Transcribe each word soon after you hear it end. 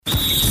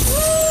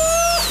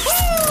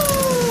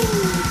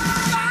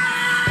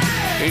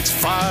It's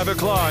 5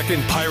 o'clock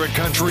in Pirate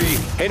Country,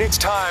 and it's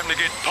time to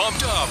get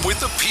pumped up with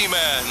the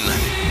P-Man.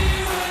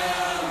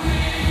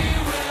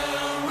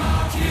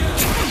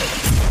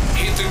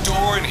 Hit the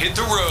door and hit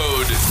the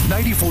road.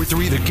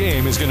 94.3 The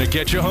Game is going to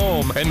get you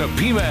home, and the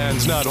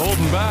P-Man's not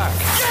holding back.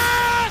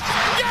 Yes!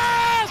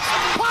 Yes!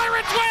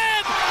 Pirates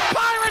win!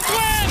 Pirates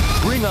win!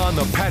 Bring on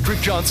the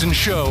Patrick Johnson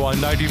Show on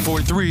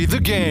 94.3 The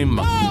Game.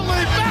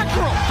 Holy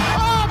mackerel!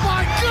 Oh,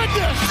 my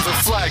goodness! The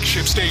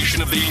flagship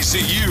station of the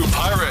ECU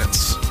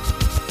Pirates.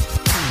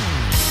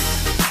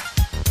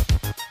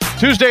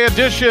 Tuesday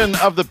edition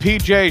of the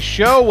PJ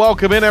Show.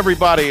 Welcome in,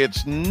 everybody.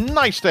 It's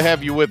nice to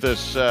have you with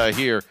us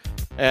here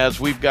as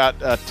we've got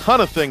a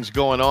ton of things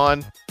going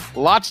on.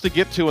 Lots to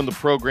get to in the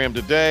program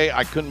today.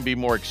 I couldn't be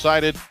more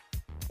excited.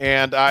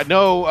 And I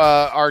know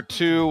our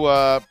two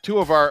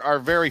of our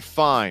very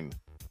fine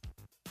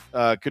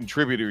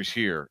contributors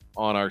here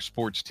on our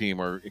sports team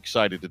are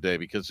excited today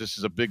because this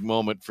is a big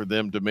moment for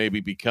them to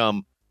maybe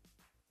become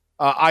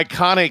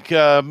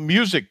iconic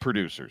music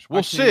producers.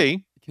 We'll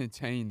see.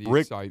 Contain the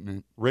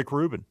excitement. Rick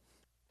Rubin.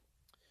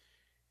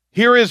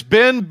 Here is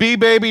Ben B.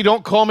 Baby.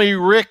 Don't call me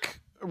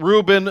Rick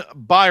Rubin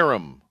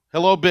Byram.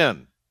 Hello,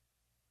 Ben.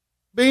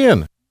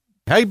 Ben.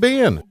 Hey,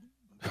 Ben.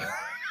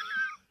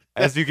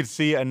 As you can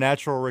see, a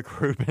natural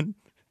Rick Rubin.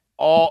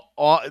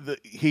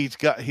 He's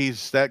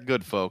that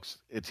good, folks.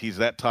 He's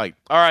that tight.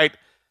 All right.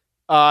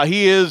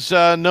 He is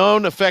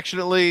known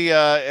affectionately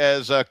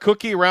as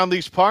Cookie around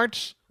these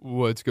parts.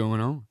 What's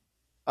going on?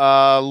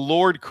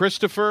 Lord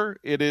Christopher.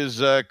 It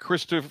is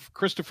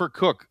Christopher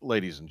Cook,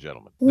 ladies and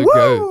gentlemen. The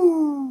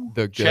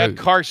goat. Chad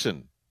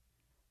Carson,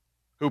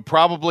 who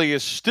probably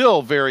is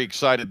still very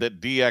excited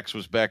that DX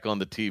was back on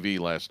the TV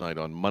last night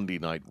on Monday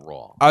Night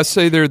Raw. I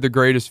say they're the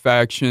greatest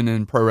faction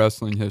in pro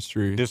wrestling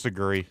history.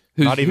 Disagree.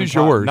 Who's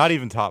yours? Not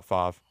even top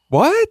 5.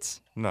 What?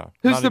 No.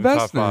 Who's the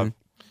best then?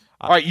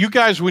 All right, you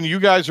guys, when you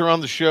guys are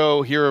on the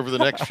show here over the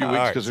next few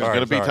weeks, because there's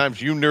going to be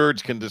times you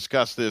nerds can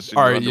discuss this in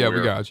all your right, underwear yeah,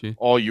 we got you.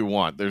 all you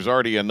want. There's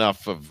already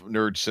enough of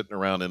nerds sitting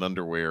around in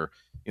underwear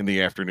in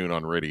the afternoon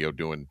on radio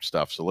doing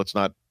stuff. So let's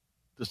not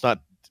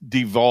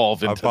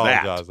devolve into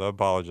that. I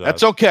apologize.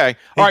 That's okay.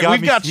 All right,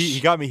 he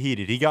got me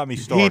heated. He got me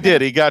started. He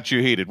did. He got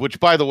you heated, which,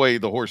 by the way,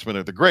 the Horsemen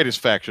are the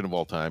greatest faction of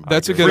all time.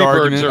 That's a good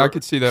argument. I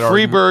could see that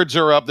argument. Freebirds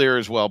are up there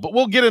as well, but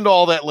we'll get into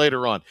all that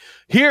later on.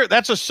 Here,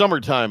 that's a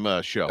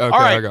summertime show. Okay, all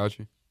right. I got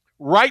you.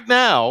 Right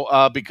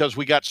now, because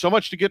we got so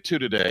much to get to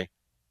today,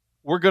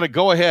 we're going to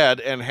go ahead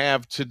and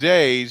have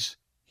today's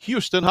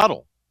Houston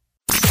Huddle.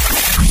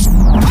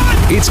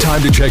 It's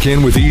time to check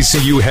in with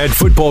ECU head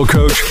football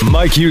coach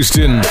Mike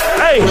Houston.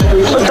 Hey,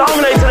 let's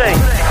dominate today.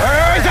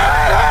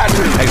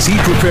 As he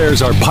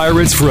prepares our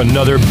Pirates for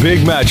another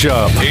big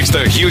matchup. It's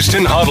the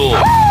Houston Huddle.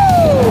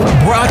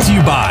 Brought to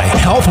you by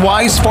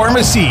Healthwise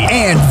Pharmacy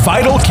and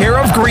Vital Care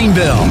of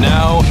Greenville.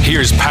 Now,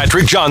 here's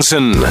Patrick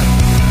Johnson.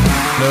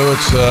 No,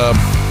 it's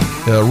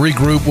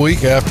regroup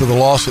week after the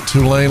loss at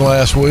Tulane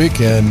last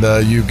week,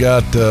 and you've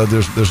got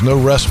there's no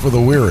rest for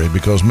the weary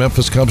because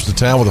Memphis comes to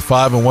town with a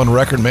 5-1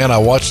 record. Man, I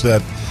watched the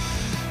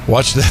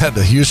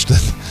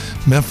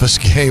Houston-Memphis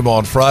game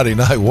on Friday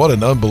night. What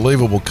an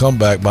unbelievable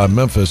comeback by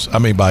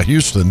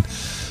Houston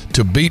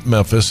to beat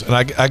Memphis, and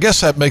I guess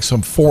that makes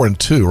them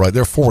 4-2, right?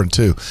 They're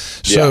 4-2.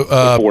 So,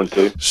 yeah,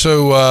 4-2.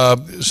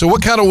 So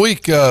what kind of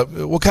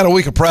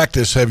week of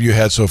practice have you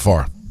had so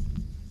far?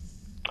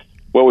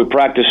 Well, we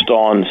practiced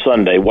on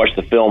Sunday, watched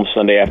the film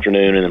Sunday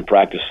afternoon, and then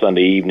practiced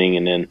Sunday evening.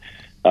 And then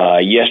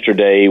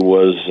yesterday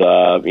was,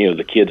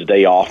 the kids'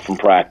 day off from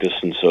practice,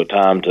 and so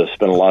time to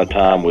spend a lot of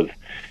time with,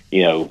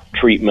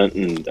 treatment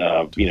and,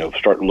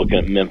 start looking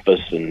at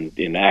Memphis and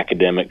in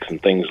academics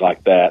and things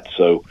like that.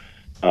 So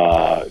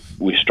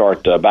we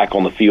start back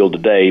on the field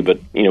today, but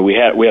we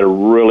had a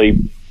really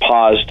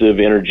positive,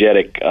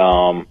 energetic,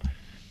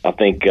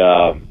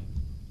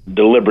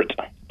 deliberate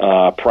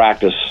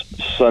practice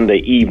Sunday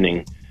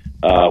evening.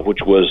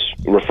 Which was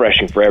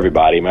refreshing for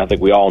everybody. I think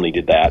we all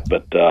needed that,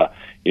 but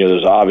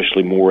there's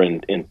obviously more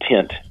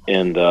intent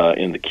in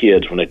the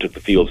kids when they took the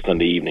field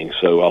Sunday evening.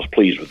 So I was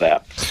pleased with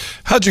that.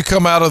 How'd you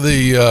come out of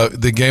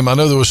the game? I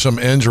know there was some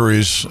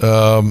injuries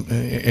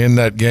in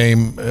that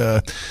game.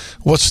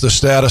 What's the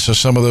status of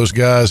some of those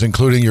guys,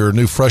 including your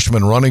new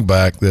freshman running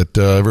back that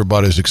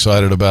everybody's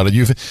excited about? It.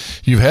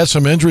 You've had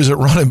some injuries at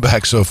running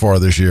back so far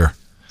this year.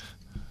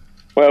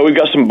 Well, we've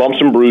got some bumps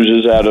and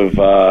bruises out of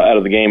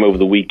the game over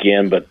the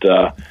weekend, but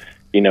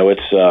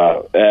it's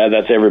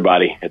that's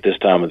everybody at this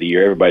time of the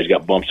year. Everybody's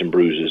got bumps and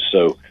bruises.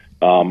 So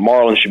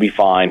Marlon should be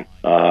fine.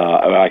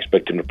 I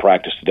expect him to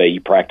practice today. He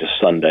practiced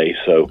Sunday,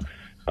 so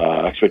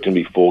I expect him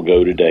to be full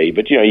go today.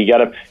 But you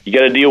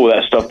gotta deal with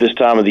that stuff this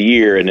time of the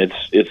year, and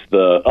it's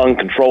the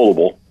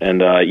uncontrollable,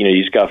 and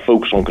you just got to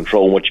focus on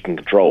controlling what you can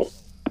control.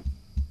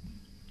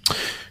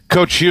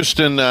 Coach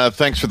Houston,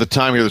 thanks for the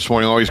time here this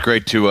morning. Always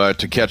great to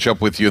catch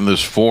up with you in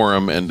this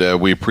forum,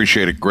 and we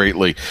appreciate it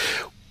greatly.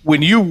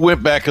 When you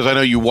went back, because I know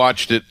you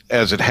watched it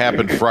as it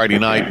happened Friday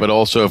night, but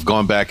also have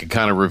gone back and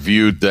kind of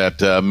reviewed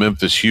that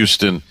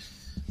Memphis-Houston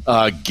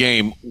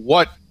game,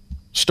 what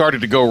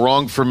started to go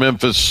wrong for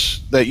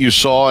Memphis that you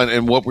saw,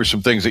 and what were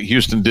some things that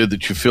Houston did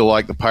that you feel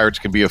like the Pirates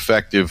can be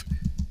effective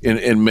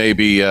in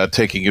maybe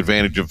taking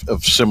advantage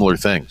of similar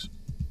things?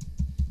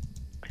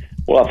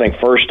 Well, I think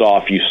first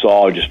off, you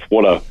saw just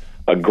what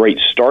a great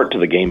start to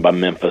the game by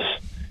Memphis,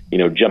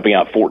 jumping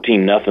out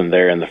 14-0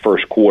 there in the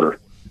first quarter.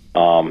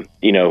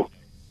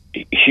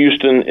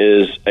 Houston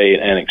is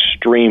an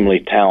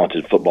extremely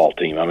talented football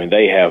team. I mean,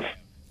 they have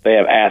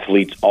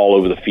athletes all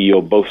over the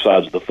field, both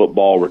sides of the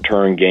football,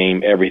 return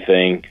game,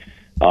 everything.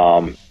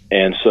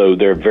 And so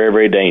they're very,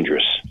 very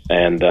dangerous.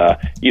 And,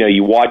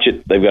 you watch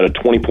it, they've got a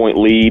 20-point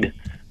lead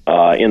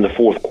in the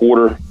fourth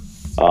quarter.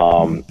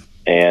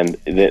 And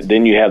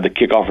then you have the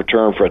kickoff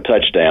return for a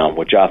touchdown,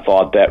 which I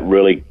thought that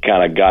really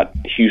kind of got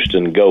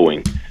Houston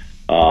going.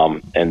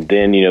 And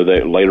then,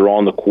 later on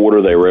in the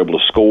quarter, they were able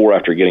to score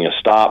after getting a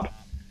stop.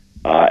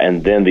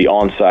 And then the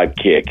onside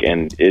kick.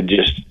 And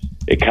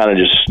it kind of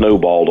just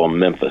snowballed on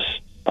Memphis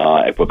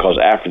because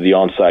after the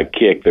onside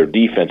kick, their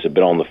defense had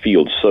been on the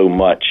field so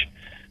much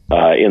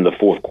in the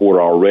fourth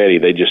quarter already.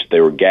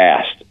 They were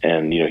gassed,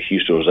 and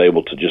Houston was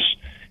able to just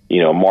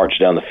march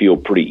down the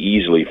field pretty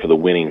easily for the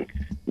winning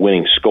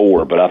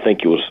score. But I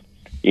think it was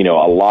a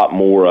lot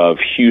more of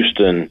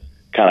Houston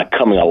kind of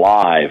coming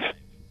alive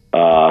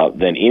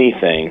than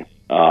anything.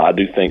 I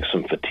do think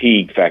some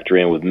fatigue factor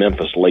in with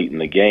Memphis late in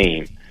the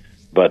game,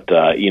 but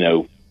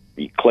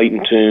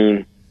Clayton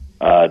Tune,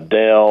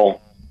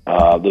 Dell,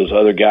 those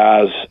other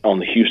guys on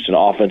the Houston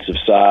offensive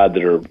side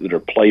that are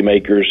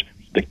playmakers,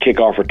 the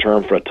kickoff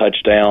return for a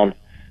touchdown.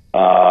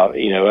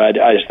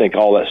 I just think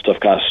all that stuff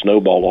kind of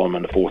snowballed on them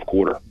in the fourth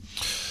quarter.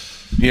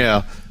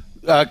 Yeah.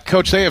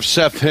 Coach, they have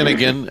Seth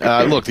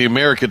Hennigan. Look, the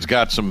Americans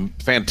got some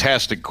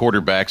fantastic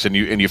quarterbacks, and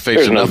you face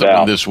There's another no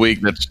one this week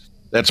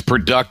that's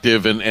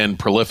productive and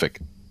prolific.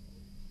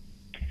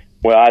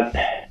 Well,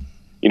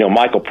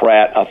 Michael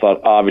Pratt, I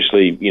thought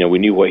obviously, we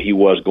knew what he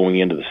was going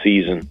into the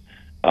season.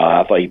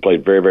 I thought he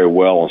played very, very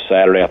well on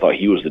Saturday. I thought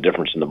he was the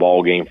difference in the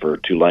ball game for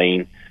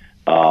Tulane.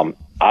 I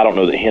don't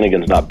know that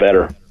Hennigan's not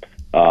better.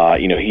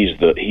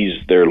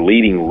 He's their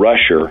leading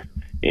rusher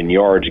in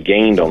yards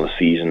gained on the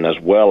season, as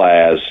well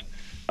as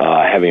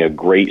having a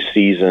great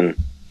season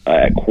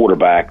at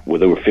quarterback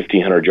with over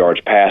 1,500 yards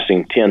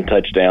passing, 10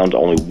 touchdowns,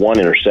 only 1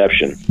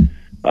 interception.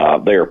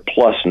 They are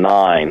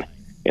 +9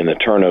 in the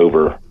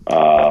turnover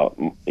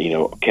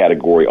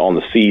category on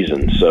the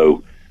season.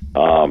 So,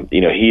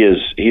 he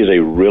is a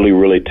really,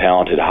 really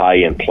talented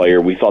high-end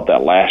player. We thought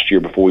that last year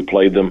before we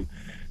played them,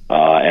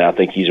 and I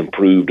think he's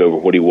improved over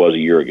what he was a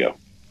year ago.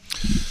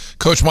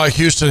 Coach Mike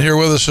Houston here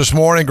with us this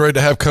morning. Great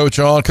to have Coach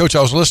on. Coach,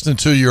 I was listening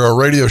to your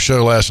radio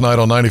show last night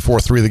on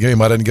 94.3 The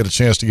Game. I didn't get a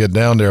chance to get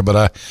down there,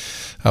 but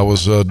I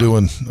was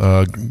doing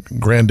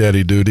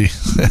granddaddy duty.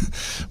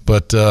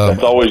 But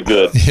that's always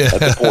good. Yeah.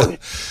 That's important.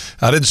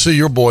 I didn't see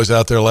your boys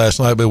out there last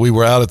night, but we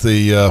were out at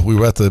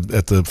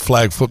the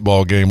flag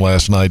football game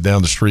last night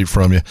down the street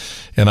from you,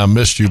 and I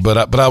missed you.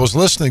 But I was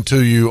listening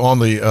to you on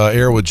the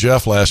air with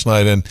Jeff last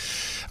night, and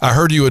I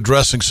heard you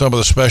addressing some of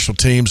the special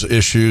teams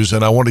issues,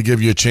 and I want to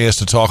give you a chance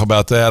to talk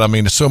about that. I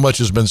mean, so much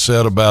has been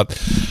said about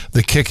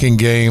the kicking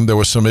game. There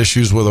were some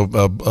issues with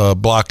a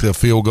blocked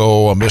field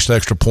goal, a missed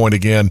extra point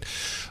again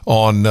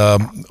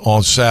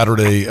on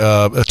Saturday.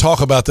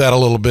 Talk about that a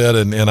little bit,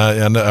 and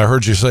I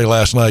heard you say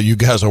last night you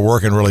guys are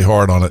working really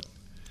hard on it.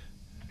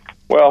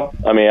 Well,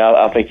 I mean,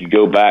 I think you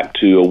go back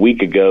to a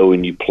week ago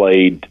and you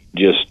played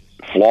just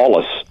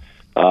flawless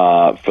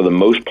for the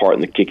most part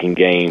in the kicking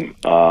game.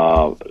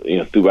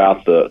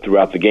 Throughout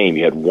the game,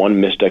 you had 1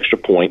 missed extra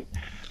point,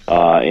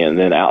 and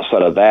then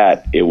outside of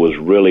that, it was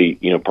really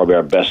probably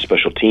our best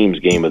special teams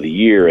game of the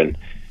year. And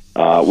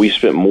we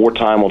spent more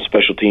time on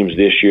special teams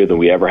this year than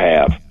we ever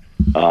have.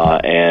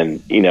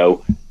 And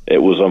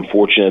it was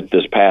unfortunate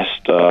this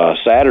past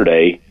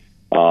Saturday.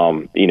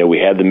 We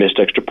had the missed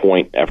extra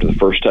point after the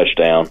first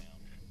touchdown,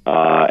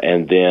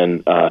 and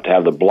then to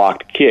have the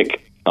blocked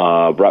kick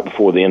right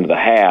before the end of the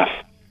half.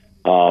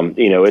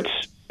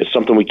 It's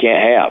something we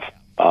can't have.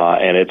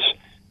 And it's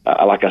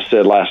like I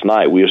said last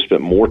night, we have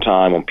spent more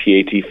time on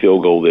PAT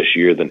field goal this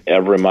year than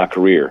ever in my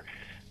career.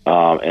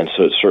 And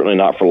so it's certainly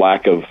not for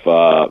lack of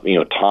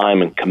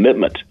time and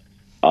commitment.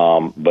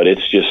 But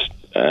it's just,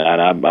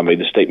 and I made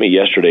the statement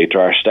yesterday to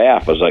our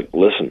staff. I was like,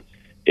 listen,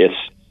 it's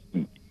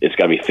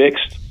got to be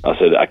fixed. I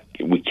said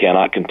we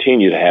cannot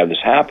continue to have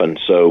this happen.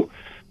 So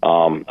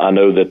I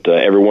know that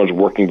everyone's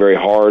working very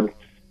hard.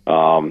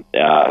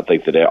 I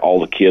think that all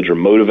the kids are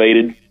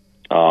motivated.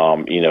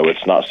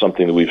 It's not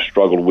something that we've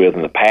struggled with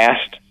in the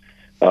past,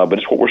 but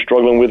it's what we're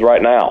struggling with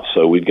right now.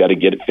 So we've got to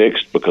get it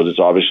fixed because it's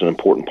obviously an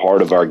important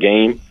part of our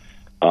game.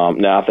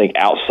 Now, I think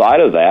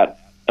outside of that,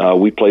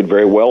 we played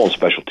very well on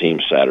special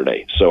teams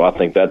Saturday. So I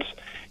think that's,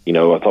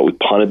 I thought we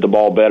punted the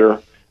ball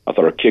better. I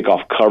thought our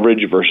kickoff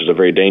coverage versus a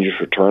very dangerous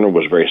returner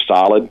was very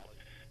solid.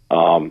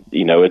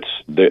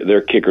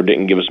 Their kicker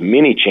didn't give us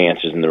many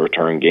chances in the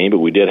return game, but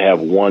we did have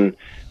one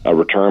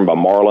return by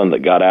Marlon that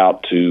got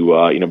out to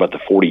about the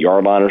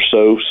 40-yard line or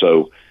so.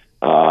 So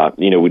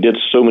we did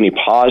so many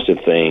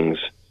positive things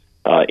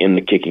in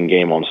the kicking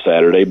game on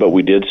Saturday, but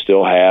we did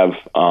still have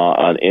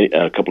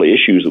a couple of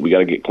issues that we got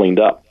to get cleaned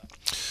up.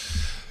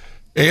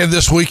 And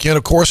this weekend,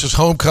 of course, is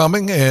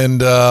homecoming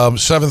and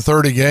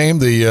 7:30 game.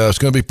 It's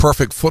going to be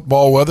perfect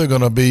football weather.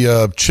 Going to be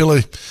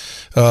chilly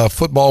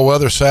football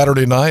weather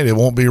Saturday night. It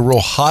won't be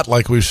real hot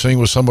like we've seen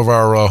with some of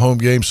our home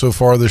games so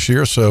far this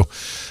year. So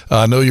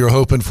I know you're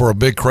hoping for a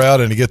big crowd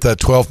and to get that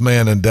 12th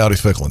man in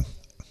Dowdy-Ficklen.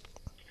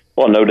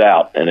 Well, no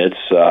doubt, and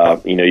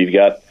it's you've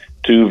got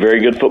two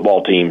very good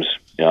football teams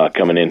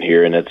coming in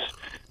here, and it's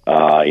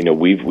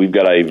we've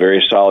got a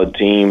very solid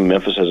team.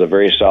 Memphis has a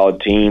very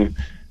solid team.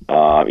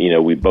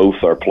 We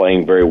both are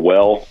playing very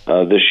well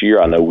this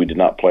year. I know we did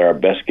not play our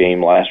best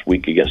game last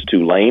week against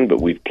Tulane, but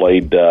we've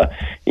played,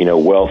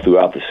 well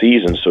throughout the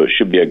season, so it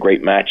should be a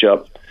great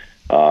matchup.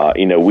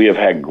 We have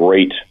had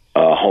great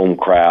home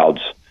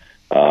crowds,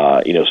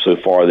 so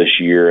far this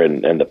year,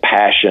 and the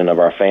passion of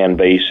our fan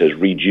base has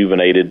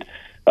rejuvenated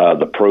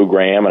the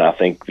program, and I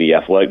think the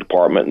athletic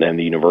department and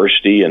the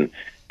university,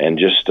 and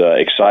just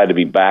excited to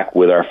be back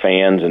with our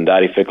fans in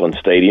Dowdy-Ficklen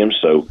Stadium.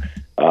 So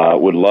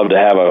would love to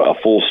have a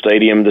full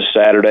stadium this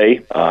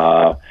Saturday.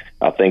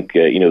 I think,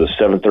 the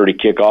 7:30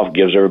 kickoff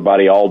gives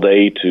everybody all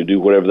day to do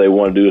whatever they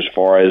want to do as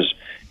far as,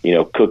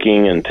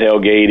 cooking and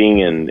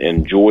tailgating and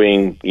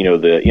enjoying,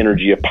 the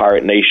energy of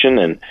Pirate Nation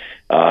and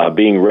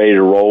being ready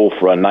to roll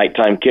for a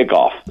nighttime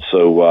kickoff.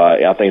 So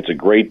I think it's a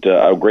great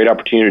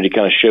opportunity to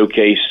kind of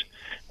showcase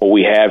what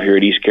we have here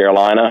at East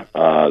Carolina.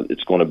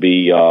 It's going to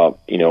be, on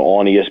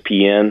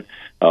ESPN.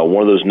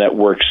 One of those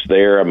networks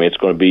there. I mean, it's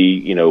going to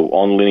be,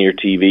 on linear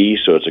TV,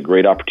 so it's a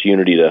great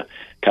opportunity to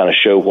kind of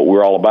show what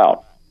we're all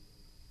about.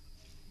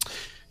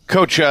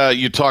 Coach,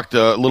 you talked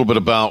a little bit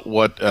about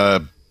what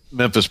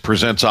Memphis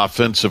presents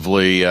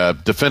offensively.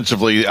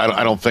 Defensively,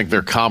 I don't think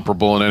they're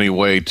comparable in any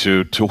way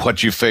to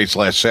what you faced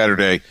last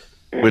Saturday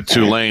with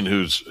Tulane,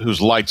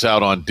 who's lights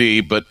out on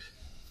D. But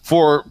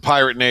for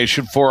Pirate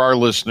Nation, for our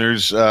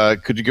listeners,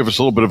 could you give us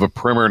a little bit of a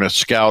primer and a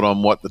scout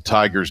on what the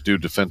Tigers do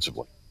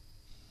defensively?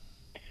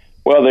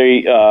 Well,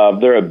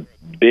 they're a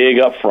big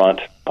up front.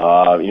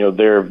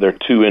 They're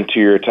two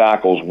interior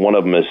tackles. One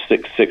of them is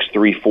 6'6",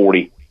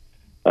 340.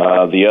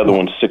 The other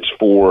one's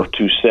 6'4",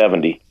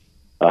 270.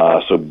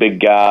 So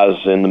big guys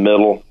in the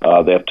middle.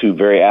 They have two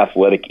very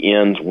athletic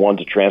ends.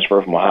 One's a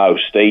transfer from Ohio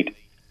State.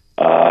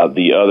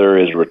 The other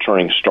is a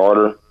returning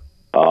starter.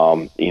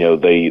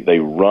 They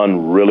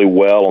run really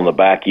well on the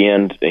back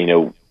end.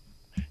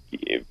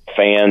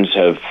 Fans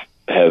have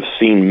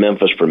seen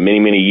Memphis for many,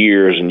 many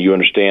years, and you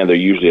understand they're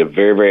usually a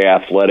very, very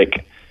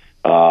athletic,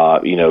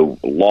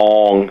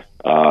 long,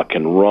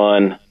 can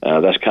run.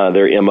 That's kind of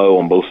their MO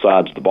on both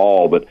sides of the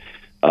ball. But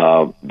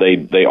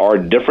they are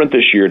different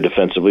this year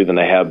defensively than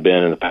they have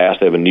been in the past.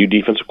 They have a new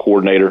defensive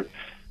coordinator.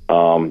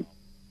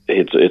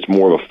 It's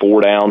more of a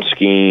 4-down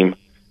scheme.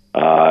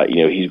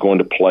 He's going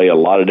to play a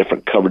lot of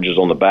different coverages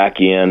on the back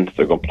end.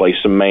 They're going to play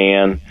some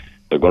man.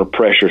 They're going to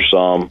pressure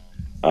some.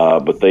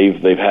 But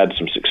they've had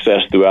some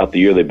success throughout the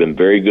year. They've been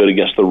very good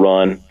against the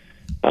run,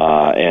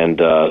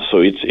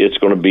 so it's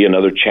going to be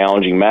another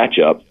challenging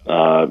matchup.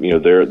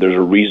 There's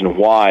a reason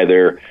why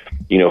they're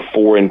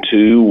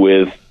 4-2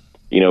 with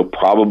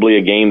probably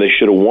a game they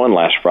should have won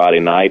last Friday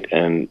night,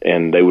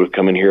 and they would have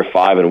come in here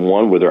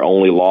 5-1 with their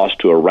only loss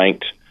to a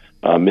ranked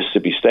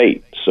Mississippi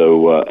State.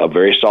 So a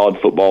very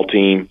solid football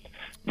team,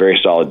 very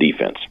solid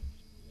defense.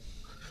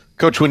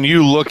 Coach, when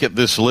you look at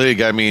this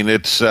league, I mean,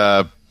 it's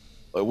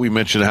we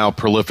mentioned how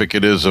prolific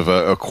it is of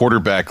a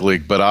quarterback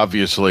league, but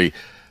obviously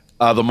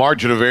the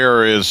margin of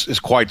error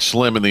is quite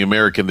slim in the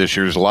American this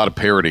year. There's a lot of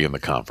parity in the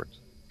conference.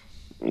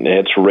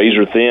 It's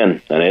razor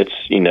thin, and it's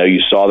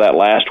you saw that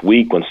last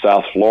week when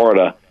South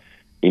Florida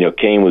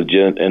came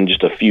in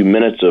just a few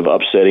minutes of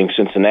upsetting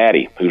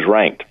Cincinnati, who's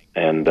ranked,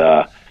 and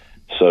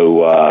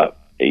so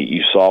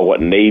you saw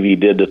what Navy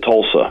did to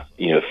Tulsa,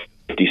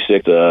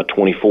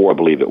 56-24, I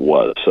believe it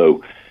was.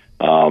 So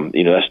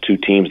that's two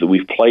teams that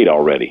we've played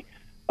already.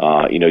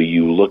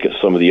 You look at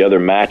some of the other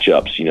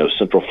matchups.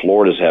 Central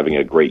Florida's having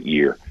a great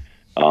year.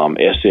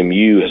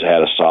 SMU has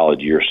had a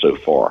solid year so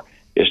far.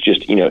 It's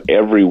just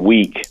every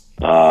week,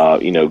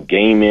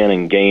 game in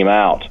and game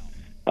out,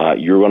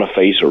 you're going to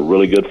face a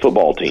really good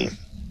football team,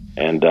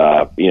 and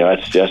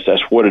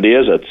that's what it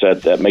is.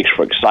 That makes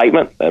for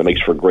excitement. That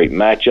makes for great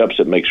matchups.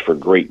 It makes for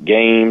great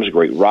games,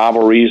 great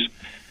rivalries.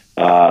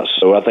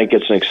 So I think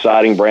it's an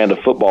exciting brand of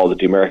football that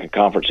the American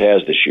Conference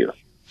has this year.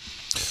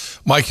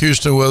 Mike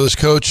Houston with us,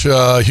 Coach.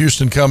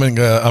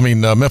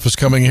 Memphis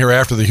coming here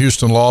after the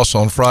Houston loss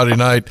on Friday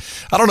night.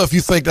 I don't know if you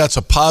think that's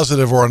a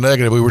positive or a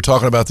negative. We were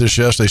talking about this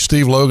yesterday.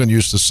 Steve Logan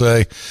used to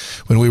say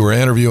when we were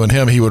interviewing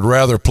him, he would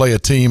rather play a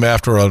team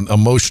after an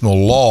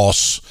emotional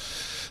loss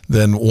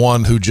than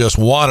one who just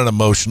won an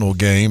emotional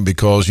game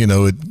because,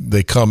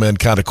 they come in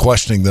kind of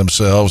questioning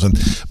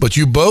themselves. But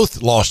you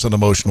both lost an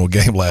emotional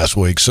game last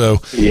week. So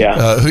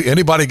yeah.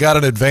 Anybody got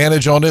an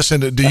advantage on this?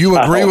 And do you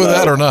agree with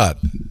that or not?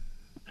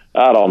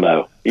 I don't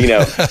know. And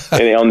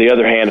on the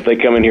other hand, if they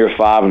come in here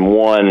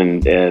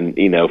 5-1 and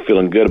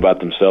feeling good about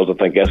themselves, I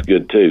think that's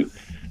good too.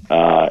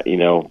 We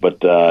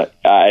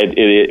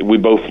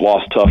both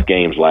lost tough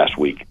games last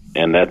week,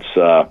 and that's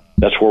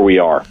where we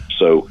are.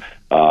 So,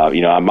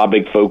 my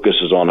big focus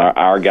is on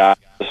our guys,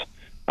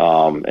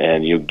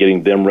 and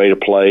getting them ready to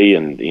play,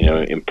 and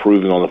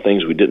improving on the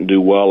things we didn't do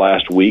well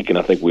last week. And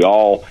I think we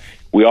all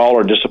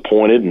are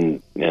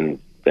disappointed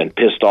and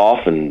pissed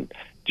off, and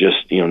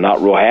just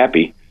not real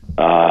happy.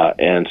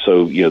 And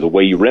so the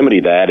way you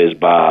remedy that is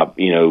by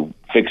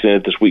fixing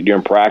it this week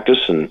during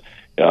practice and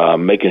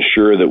making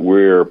sure that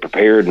we're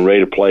prepared and ready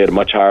to play at a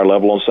much higher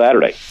level on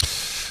Saturday.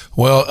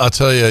 Well, I'll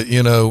tell you,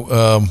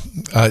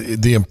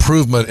 the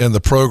improvement in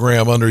the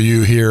program under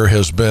you here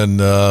has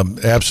been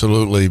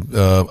absolutely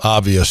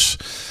obvious.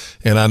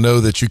 And I know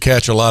that you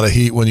catch a lot of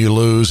heat when you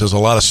lose. There's a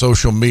lot of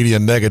social media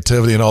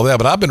negativity and all that.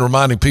 But I've been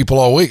reminding people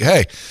all week,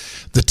 hey,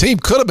 the team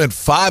could have been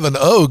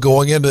 5-0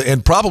 going into,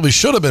 and probably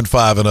should have been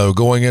 5-0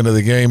 going into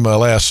the game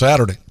last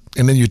Saturday.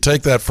 And then you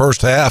take that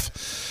first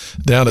half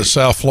down at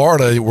South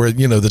Florida where,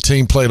 the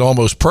team played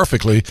almost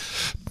perfectly.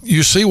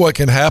 You see what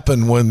can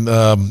happen when,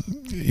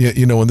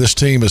 when this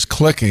team is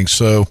clicking.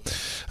 So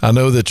I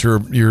know that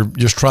you're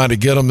just trying to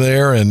get them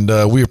there,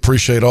 and we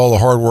appreciate all the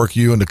hard work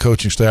you and the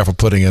coaching staff are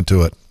putting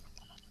into it.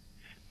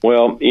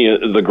 Well,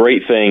 the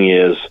great thing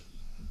is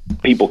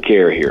people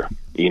care here.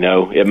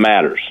 It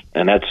matters.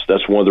 And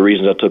that's one of the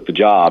reasons I took the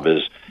job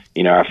is,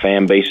 our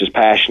fan base is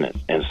passionate.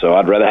 And so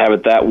I'd rather have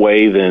it that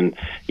way than,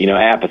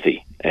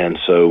 apathy. And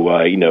so,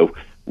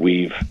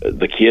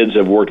 the kids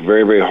have worked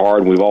very, very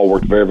hard, and we've all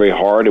worked very, very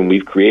hard, and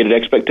we've created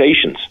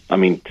expectations. I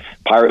mean,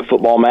 Pirate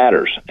football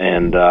matters.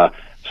 And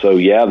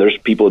there's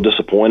people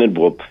disappointed.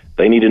 Well,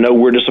 they need to know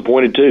we're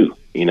disappointed too.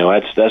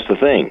 That's the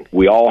thing.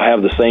 We all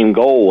have the same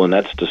goal, and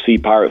that's to see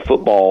Pirate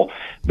football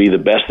be the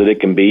best that it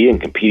can be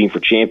and competing for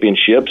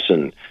championships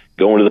and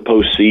going to the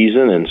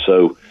postseason. And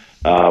so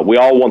we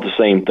all want the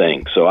same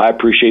thing. So I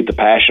appreciate the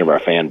passion of our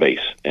fan base,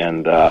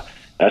 and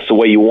that's the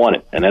way you want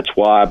it. And that's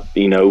why,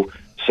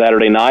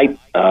 Saturday night,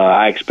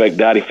 I expect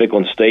Dowdy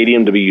Ficklin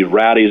Stadium to be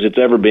rowdy as it's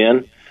ever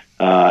been,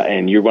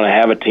 and you're going to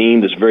have a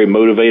team that's very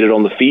motivated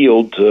on the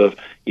field to,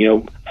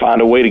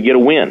 find a way to get a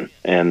win.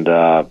 And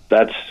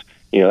that's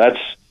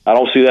I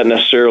don't see that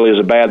necessarily as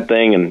a bad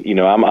thing. And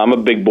I'm a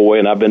big boy,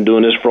 and I've been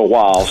doing this for a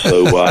while,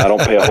 so I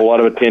don't pay a whole lot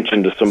of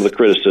attention to some of the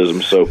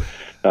criticism. So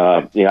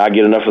I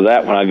get enough of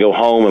that when I go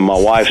home, and my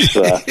wife's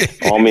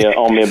on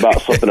me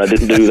about something I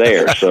didn't do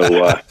there. So,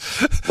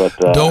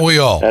 don't we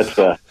all? That's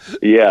no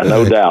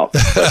doubt.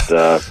 But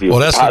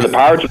the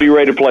Pirates will be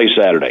ready to play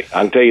Saturday.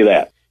 I can tell you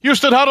that.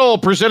 Houston Huddle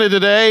presented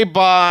today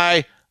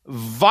by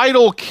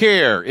Vital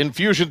Care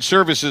Infusion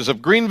Services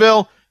of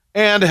Greenville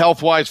and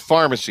HealthWise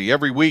Pharmacy.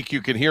 Every week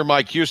you can hear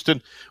Mike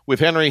Houston with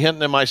Henry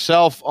Hinton and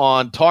myself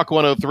on Talk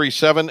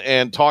 103.7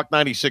 and Talk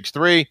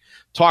 96.3.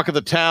 Talk of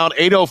the Town,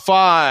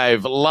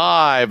 8:05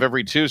 live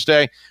every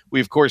Tuesday. We,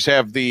 of course,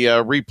 have the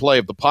replay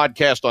of the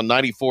podcast on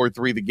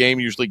 94.3. The Game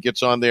usually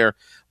gets on there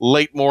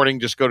late morning.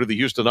 Just go to the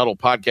Houston Huddle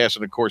podcast,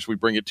 and, of course, we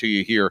bring it to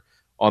you here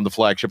on the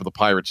flagship of the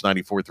Pirates,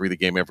 94.3 The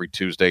Game every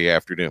Tuesday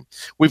afternoon.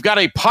 We've got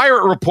a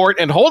Pirate Report,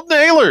 and Holton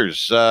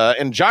Ahlers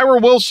and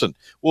Jira Wilson.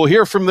 We'll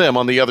hear from them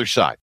on the other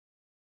side.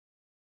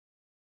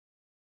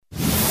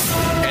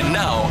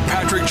 Now,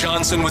 Patrick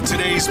Johnson with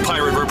today's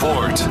Pirate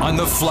Report on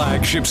the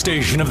flagship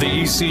station of the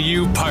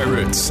ECU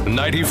Pirates,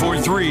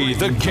 94.3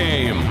 The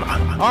Game.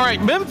 All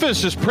right,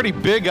 Memphis is pretty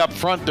big up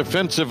front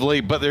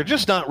defensively, but they're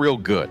just not real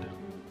good.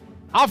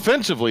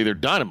 Offensively, they're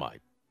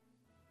dynamite.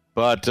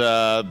 But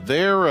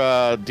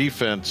their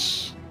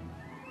defense,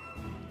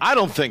 I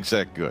don't think is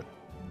that good.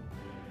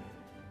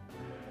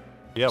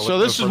 Yeah, so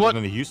this is what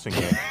in the Houston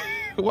game.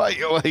 Well,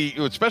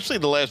 especially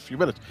the last few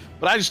minutes.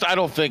 But I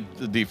don't think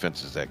the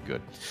defense is that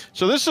good.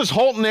 So this is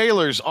Holton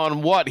Ahlers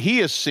on what he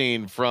has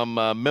seen from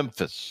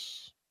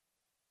Memphis.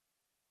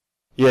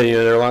 Yeah,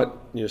 they're a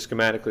lot.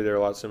 Schematically, they're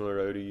a lot similar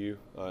to ODU.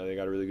 They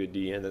got a really good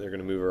D end that they're going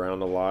to move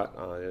around a lot.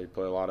 They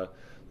play a lot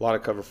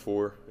of cover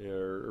 4,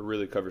 or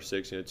really cover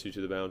 6. 2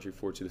 to the boundary,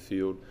 4 to the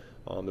field.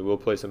 They will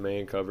play some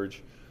man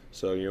coverage.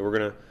 So we're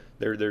gonna.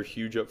 They're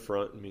huge up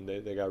front. I mean,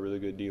 they got really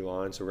good D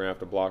line, so we're gonna have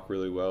to block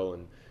really well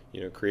and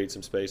create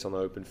some space on the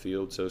open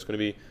field. So it's going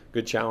to be a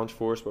good challenge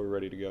for us, but we're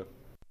ready to go.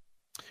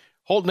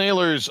 Holton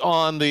Ahlers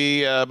on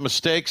the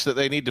mistakes that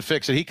they need to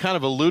fix, and he kind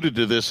of alluded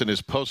to this in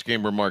his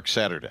post-game remarks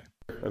Saturday.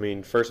 I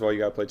mean, first of all, you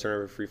got to play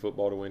turnover-free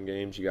football to win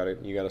games. You got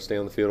to stay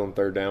on the field on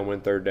third down,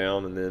 win third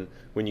down, and then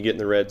when you get in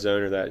the red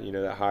zone or that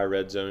that high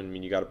red zone, I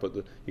mean, you got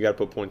to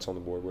put points on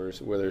the board,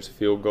 whether it's a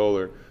field goal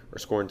or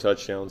scoring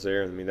touchdowns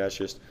there. I mean, that's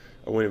just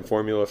a winning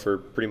formula for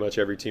pretty much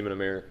every team in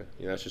America.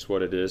 That's just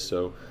what it is.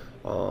 So.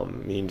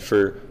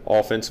 For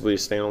offensively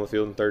is staying on the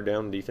field in third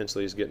down, and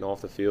defensively is getting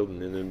off the field,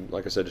 and then,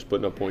 like I said, just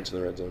putting up points in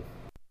the red zone.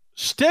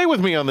 Stay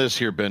with me on this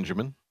here,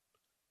 Benjamin.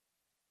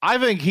 I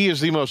think he is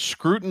the most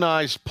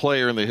scrutinized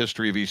player in the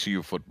history of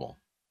ECU football.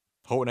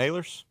 Holton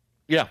Ahlers?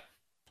 Yeah.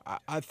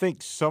 I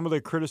think some of the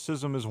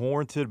criticism is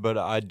warranted, but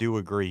I do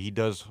agree. He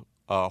does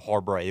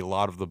harbor a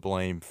lot of the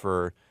blame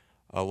for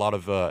a lot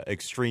of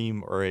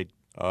extreme or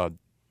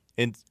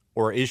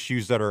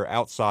issues that are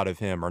outside of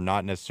him are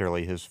not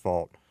necessarily his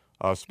fault.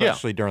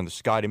 especially during the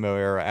Scotty Moe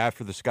era,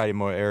 after the Scotty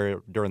Moe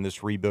era, during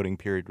this rebuilding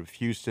period with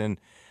Houston.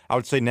 I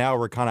would say now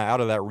we're kind of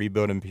out of that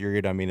rebuilding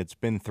period. I mean, it's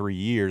been 3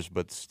 years,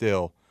 but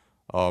still,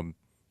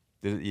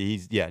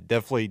 he's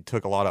definitely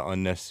took a lot of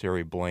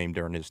unnecessary blame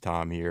during his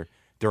time here,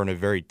 during a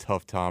very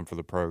tough time for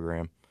the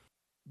program.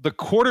 The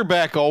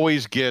quarterback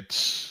always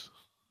gets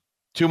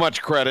too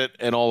much credit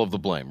and all of the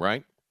blame,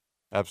 right?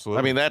 Absolutely.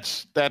 I mean,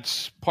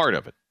 that's part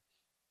of it.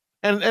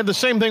 And the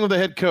same thing with the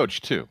head coach,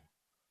 too.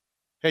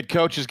 Head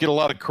coaches get a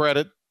lot of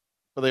credit,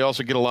 but they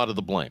also get a lot of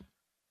the blame.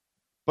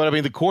 But, I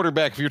mean, the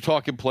quarterback, if you're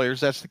talking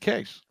players, that's the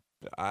case.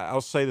 I'll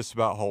say this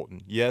about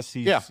Holton. Yes,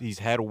 he's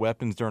had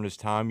weapons during his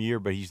time here,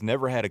 but he's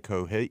never had a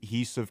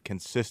cohesive,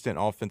 consistent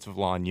offensive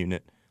line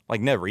unit.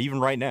 Like never. Even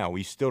right now,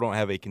 we still don't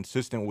have a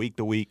consistent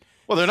week-to-week.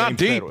 Well, they're not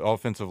deep.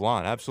 Offensive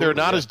line, absolutely.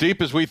 They're not as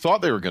deep as we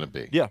thought they were going to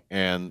be. Yeah,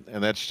 and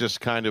that's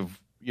just kind of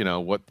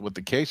what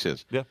the case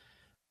is. Yeah.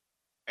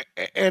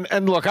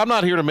 And look, I'm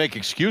not here to make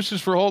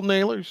excuses for Holton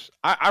Ahlers.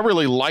 I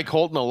really like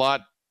Holton a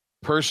lot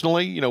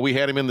personally. We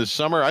had him in this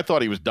summer. I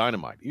thought he was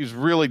dynamite. He was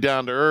really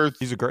down to earth.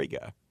 He's a great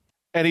guy.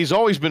 And he's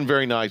always been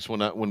very nice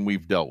when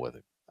we've dealt with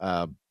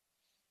him.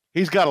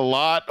 He's got a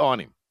lot on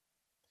him.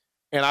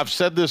 And I've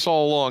said this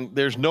all along.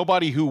 There's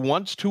nobody who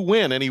wants to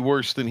win any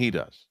worse than he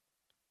does.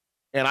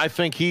 And I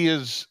think he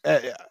is,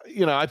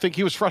 I think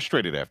he was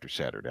frustrated after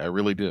Saturday. I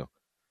really do.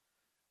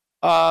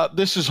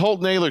 This is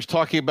Holton Ahlers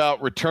talking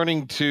about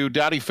returning to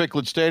Dowdy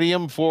Ficklen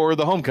Stadium for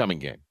the homecoming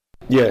game.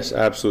 Yes,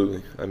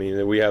 absolutely. I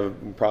mean, we have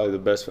probably the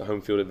best home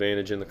field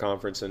advantage in the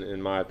conference,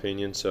 in my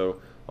opinion. So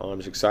I'm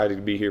just excited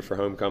to be here for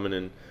homecoming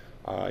and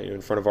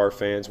in front of our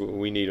fans.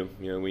 We need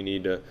them. We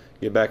need to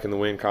get back in the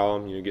win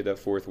column. Get that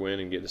fourth win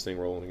and get this thing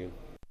rolling again.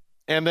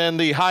 And then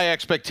the high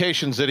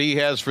expectations that he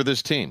has for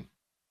this team.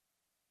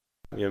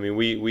 I mean,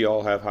 we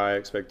all have high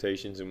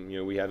expectations, and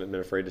we haven't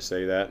been afraid to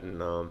say that.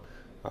 And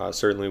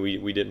certainly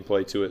we didn't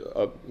play up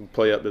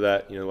to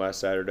that last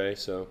Saturday.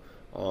 So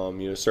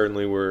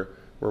certainly we're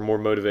more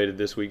motivated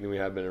this week than we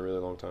have been in a really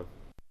long time.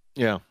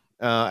 Yeah.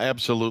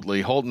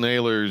 Absolutely. Holton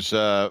Ahlers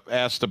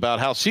asked about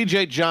how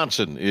C.J.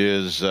 Johnson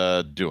is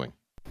doing.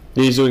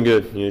 He's doing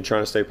good.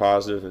 Trying to stay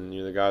positive, and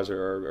the guys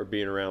are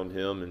being around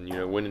him,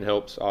 and winning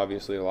helps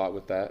obviously a lot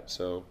with that.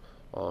 So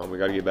we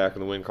got to get back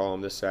in the win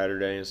column this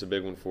Saturday, and it's a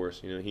big one for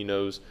us. He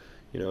knows.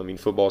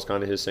 Football is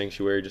kind of his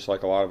sanctuary, just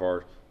like a lot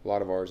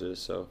of ours is.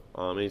 So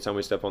anytime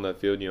we step on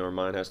that field, our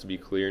mind has to be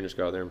clear and just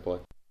go out there and play.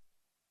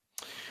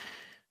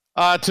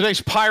 Today's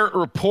Pirate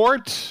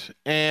Report,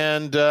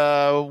 and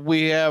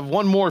we have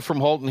one more from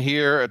Holton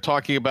here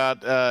talking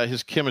about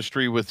his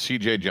chemistry with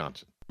C.J.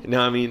 Johnson.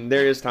 Now,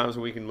 there is times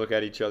when we can look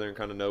at each other and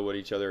kind of know what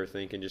each other are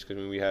thinking, just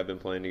because we have been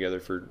playing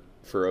together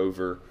for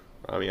over,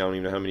 I don't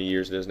even know how many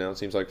years it is now. It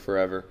seems like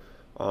forever.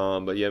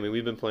 But yeah,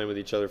 we've been playing with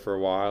each other for a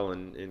while,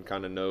 and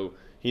kind of know,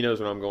 he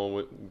knows when I'm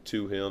going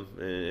to him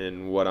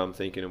and what I'm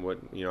thinking, and what,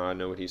 I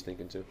know what he's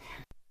thinking too.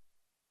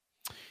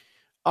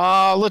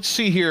 Let's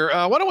see here.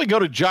 Why don't we go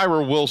to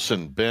Jair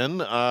Wilson, Ben?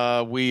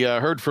 We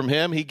heard from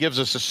him. He gives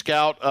us a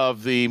scout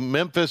of the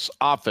Memphis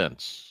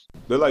offense.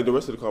 They're like the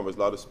rest of the conference, a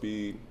lot of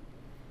speed,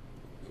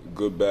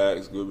 good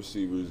backs, good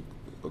receivers,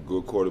 a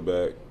good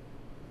quarterback,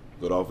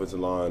 good offensive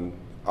line.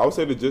 I would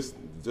say they're just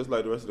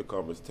like the rest of the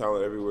conference,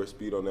 talent everywhere,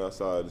 speed on the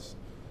outside.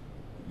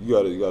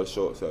 You gotta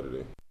show up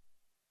Saturday.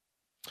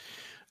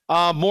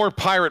 More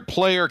Pirate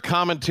player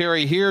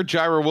commentary here.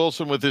 Jair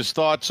Wilson with his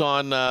thoughts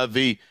on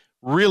the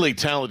really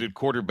talented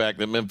quarterback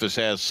that Memphis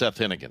has, Seth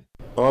Hennigan.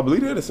 I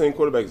believe they had the same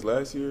quarterback as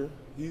last year.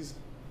 He's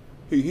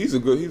a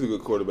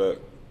good quarterback.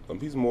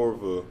 He's more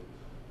of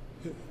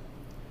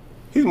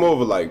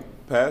a like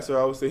passer.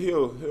 I would say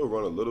he'll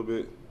run a little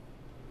bit,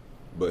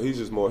 but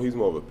he's more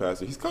of a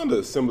passer. He's kind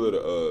of similar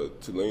to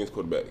Tulane's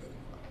quarterback.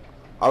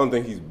 I don't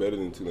think he's better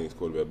than Tulane's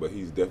quarterback, but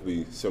he's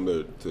definitely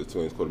similar to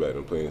Tulane's quarterback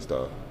in playing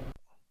style.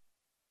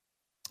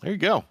 There you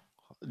go.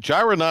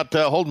 Jair not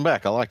holding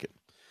back. I like it.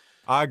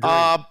 I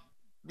agree.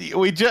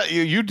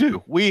 You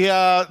do.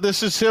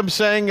 This is him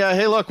saying,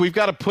 hey, look, we've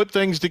got to put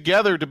things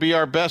together to be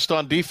our best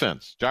on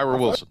defense. Jair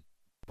Wilson.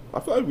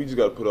 I feel like we just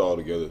got to put it all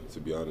together, to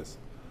be honest.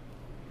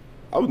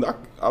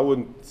 I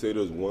wouldn't say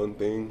there's one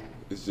thing.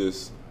 It's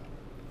just,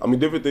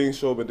 different things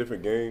show up in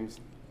different games.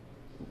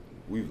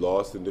 We've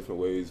lost in different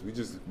ways. We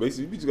just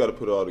got to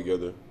put it all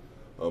together,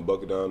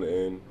 bucket down the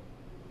end.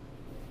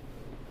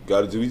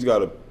 We just got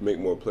to make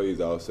more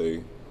plays, I would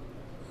say,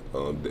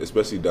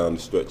 especially down the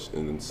stretch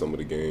in some of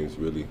the games,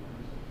 really.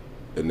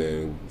 And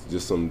then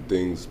just some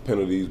things,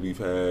 penalties we've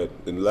had.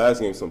 In the last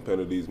game, some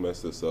penalties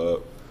messed us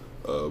up.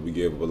 We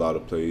gave up a lot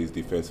of plays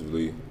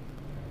defensively.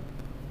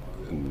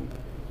 In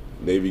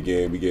Navy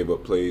game, we gave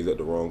up plays at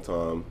the wrong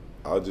time.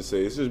 I'll just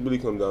say it's just really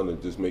come down to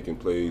just making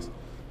plays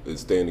and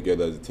staying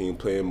together as a team,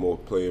 playing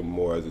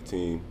more as a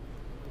team.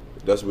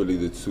 That's really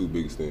the two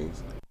biggest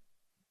things.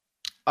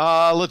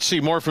 Let's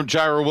see, more from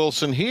Jair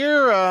Wilson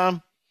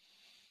here.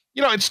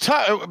 It's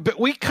tough, but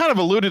we kind of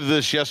alluded to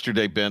this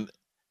yesterday, Ben.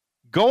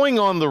 Going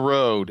on the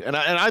road, and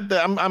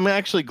I'm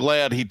actually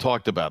glad he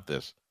talked about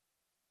this,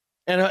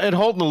 and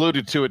Holton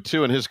alluded to it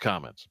too in his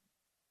comments.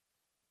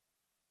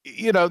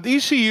 the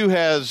ECU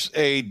has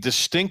a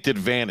distinct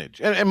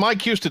advantage. And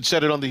Mike Houston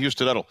said it on the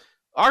Houston Huddle.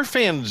 Our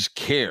fans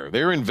care.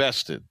 They're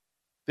invested.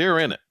 They're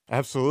in it.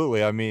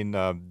 Absolutely. I mean,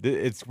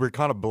 we're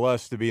kind of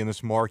blessed to be in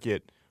this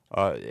market,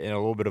 in a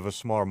little bit of a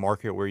smaller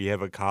market where you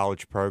have a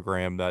college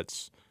program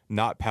that's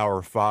not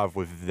Power 5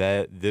 with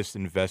this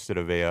invested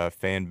of a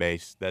fan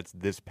base that's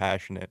this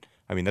passionate.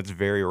 I mean, that's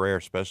very rare,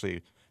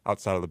 especially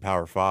outside of the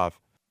Power 5.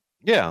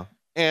 Yeah,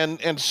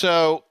 and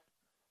so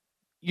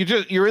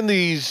you're in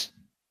these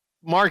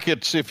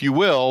markets, if you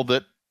will,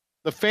 that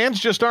the fans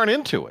just aren't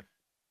into it.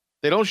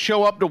 They don't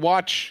show up to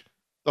watch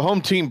the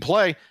home team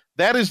play.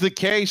 That is the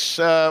case.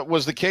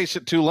 Was the case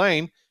at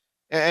Tulane,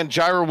 and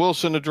Jairo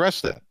Wilson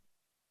addressed that.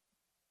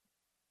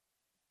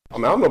 I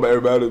mean, I don't know about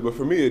everybody, but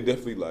for me, it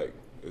definitely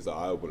it's an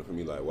eye opener for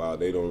me. Like, wow,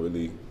 they don't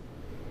really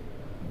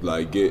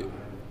get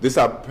this.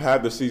 How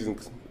half the season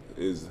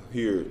is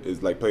here is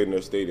played in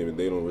their stadium, and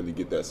they don't really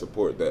get that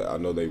support that I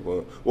know they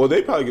want. Well,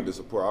 they probably get the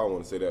support. I don't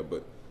want to say that,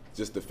 but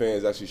just the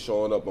fans actually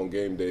showing up on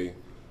game day.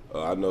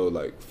 I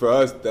know, for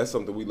us, that's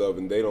something we love,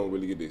 and they don't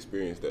really get to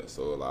experience that.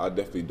 So I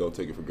definitely don't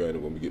take it for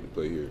granted when we get to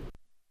play here.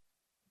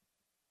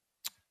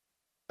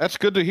 That's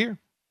good to hear.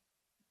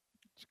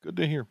 It's good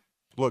to hear.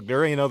 Look,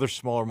 there ain't other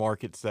smaller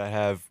markets that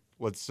have,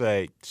 let's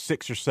say,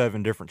 6 or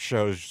 7 different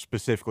shows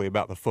specifically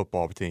about the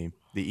football team,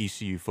 the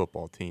ECU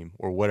football team,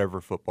 or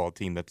whatever football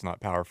team that's not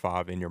Power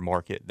 5 in your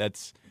market.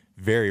 That's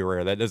very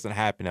rare. That doesn't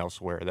happen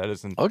elsewhere. That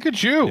doesn't. Look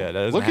at you. Yeah, that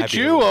doesn't look at happen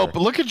you. anywhere.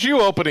 Look at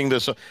you opening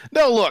this.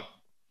 No, look.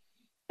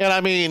 And I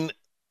mean,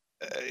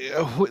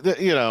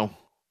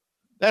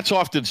 that's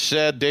often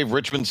said. Dave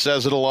Richmond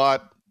says it a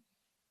lot.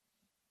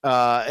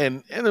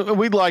 And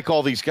we like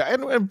all these guys.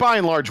 And by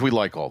and large, we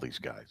like all these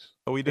guys.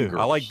 Oh, we do.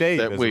 I like Dave,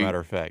 as a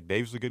matter of fact.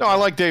 Dave's a good guy. I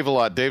like Dave a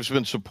lot. Dave's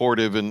been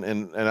supportive,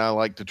 and I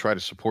like to try to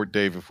support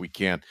Dave if we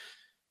can.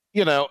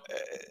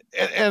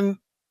 And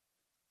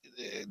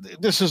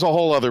this is a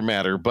whole other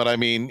matter. But, I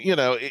mean,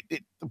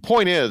 the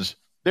point is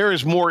there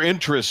is more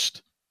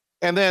interest.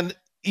 And then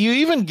you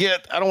even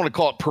get, I don't want to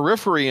call it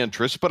periphery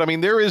interest, but, I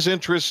mean, there is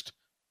interest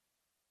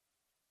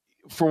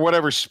for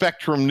whatever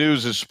Spectrum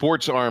News'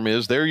 sports arm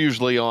is. They're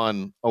usually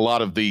on a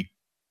lot of the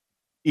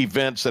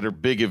events that are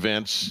big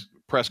events,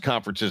 press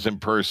conferences in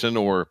person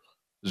or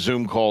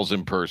Zoom calls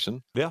in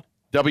person. Yeah.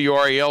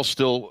 WRAL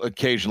still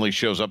occasionally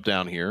shows up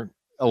down here.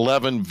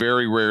 11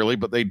 very rarely,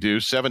 but they do.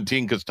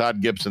 17 because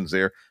Todd Gibson's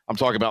there. I'm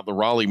talking about the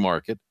Raleigh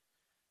market.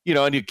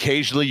 And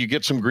occasionally you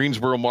get some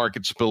Greensboro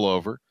market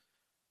spillover.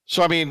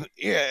 So, I mean,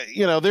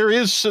 there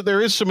is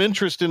some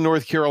interest in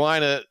North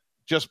Carolina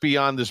just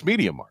beyond this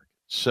media market.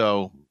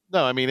 So,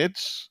 no, I mean,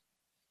 it's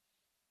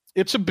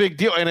a big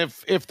deal. And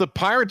if the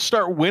Pirates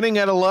start winning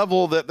at a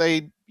level that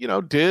they,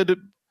 did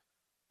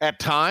at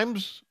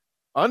times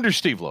under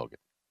Steve Logan,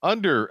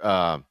 under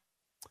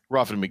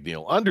Ruffin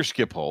McNeil, under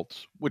Skip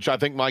Holtz, which I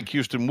think Mike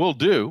Houston will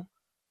do,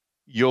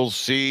 you'll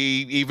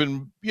see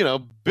even,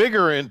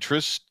 bigger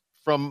interest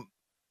from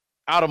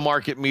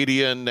out-of-market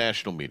media and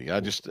national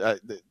media.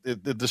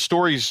 The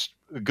story's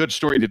a good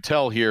story to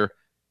tell here.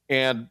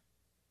 And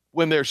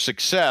when there's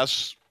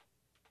success,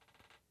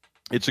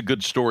 it's a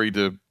good story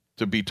to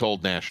be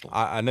told nationally.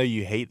 I know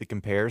you hate the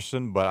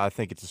comparison, but I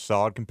think it's a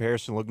solid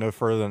comparison. Look no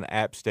further than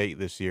App State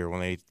this year when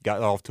they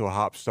got off to a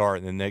hot start,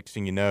 and the next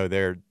thing you know,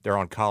 they're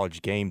on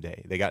College game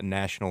day. They got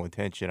national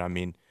attention. I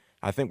mean,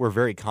 I think we're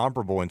very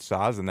comparable in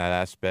size in that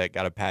aspect.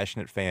 Got a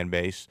passionate fan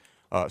base,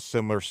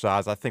 similar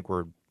size. I think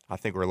we're a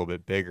little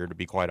bit bigger, to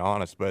be quite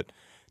honest. But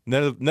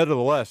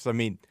nevertheless, I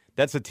mean,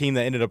 that's a team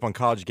that ended up on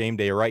College game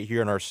day right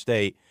here in our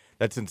state.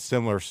 That's in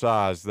similar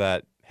size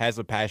that has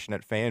a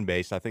passionate fan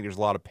base. I think there's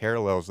a lot of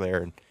parallels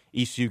there, and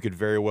ECU could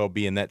very well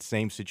be in that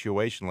same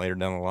situation later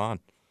down the line.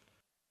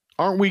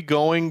 Aren't they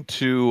going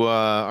to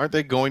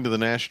the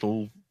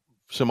national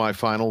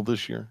semifinal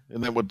this year?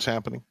 Isn't that what's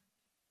happening?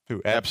 Who,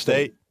 App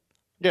State?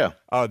 Yeah.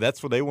 Oh,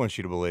 that's what they want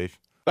you to believe.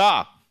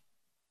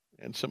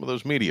 And some of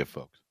those media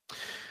folks.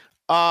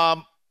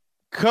 Jairo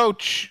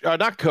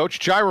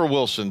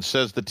Wilson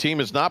says the team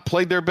has not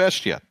played their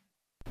best yet.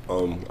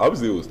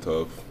 Obviously it was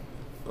tough.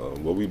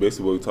 What we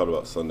talked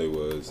about Sunday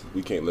was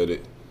we can't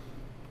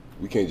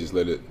just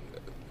let it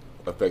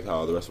affect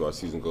how the rest of our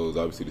season goes.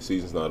 Obviously the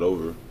season's not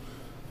over.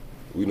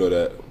 We know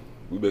that.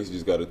 We basically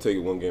just got to take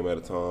it one game at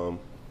a time,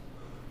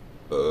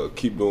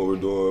 keep doing what we're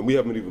doing. We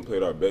haven't even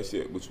played our best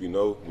yet, which we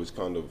know, which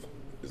kind of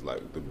is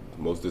the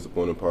most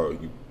disappointing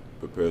part. You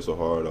prepare so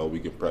hard all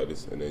week in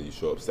practice, and then you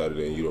show up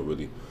Saturday and you don't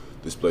really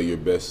display your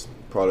best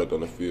product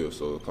on the field.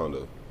 So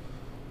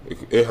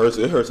it hurts.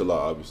 It hurts a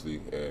lot, obviously.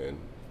 And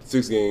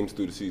 6 games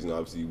through the season,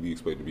 obviously we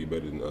expect to be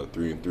better than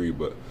 3-3,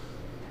 but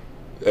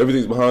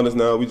everything's behind us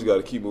now. We just got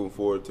to keep moving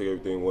forward, take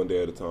everything one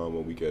day at a time,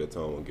 1 week at a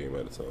time, 1 game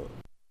at a time.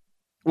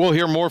 We'll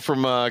hear more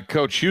from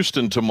Coach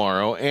Houston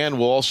tomorrow, and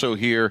we'll also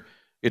hear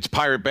it's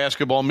Pirate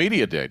Basketball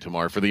Media Day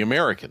tomorrow for the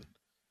American.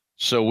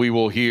 So we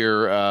will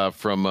hear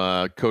from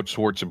Coach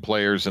Swartz and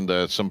players,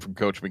 and some from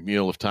Coach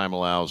McNeil if time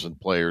allows, and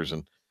players,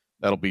 and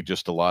that'll be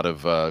just a lot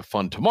of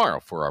fun tomorrow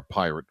for our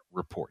Pirate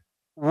Report.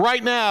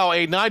 Right now,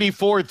 a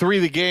 94.3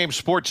 The Game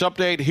sports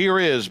update. Here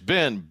is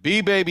Ben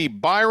B-Baby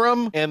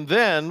Byram, and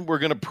then we're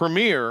going to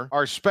premiere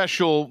our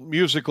special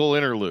musical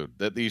interlude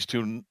that these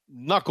two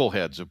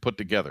knuckleheads have put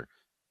together.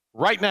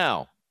 Right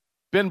now,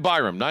 Ben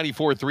Byram,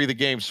 94.3 The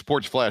Game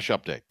sports flash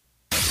update.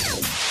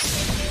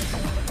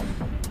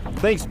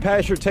 Thanks,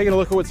 Patrick. Taking a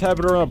look at what's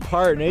happening around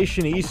Pirate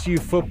Nation. ECU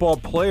football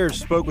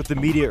players spoke with the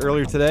media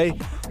earlier today.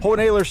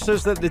 Holton Ahlers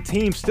says that the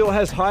team still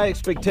has high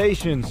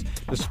expectations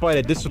despite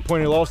a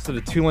disappointing loss to the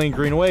Tulane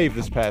Green Wave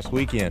this past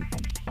weekend.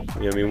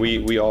 I mean,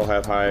 we all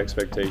have high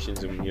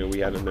expectations, and we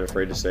haven't been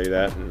afraid to say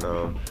that.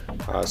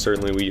 And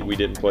certainly we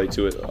didn't play up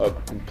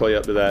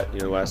to that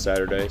last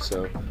Saturday.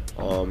 So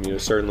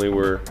certainly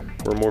we're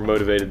more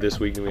motivated this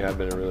week than we have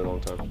been in a really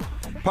long time.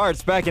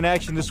 Pirates back in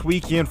action this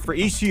weekend for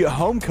ECU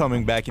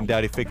homecoming back in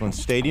Dowdy-Ficklen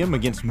Stadium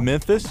against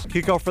Memphis.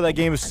 Kickoff for that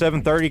game is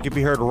 7:30. It can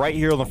be heard right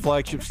here on the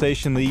flagship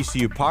station, the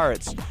ECU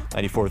Pirates.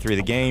 94.3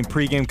 The Game.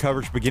 Pre-game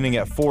coverage beginning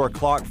at 4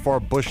 o'clock for our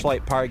Busch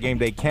Light Pirate Game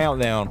Day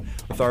countdown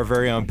with our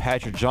very own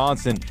Patrick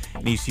Johnson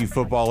and ECU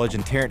football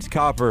legend Terrence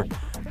Copper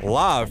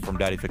live from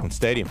Dowdy-Ficklen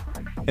Stadium.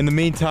 In the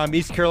meantime,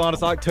 East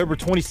Carolina's October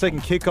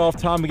 22nd kickoff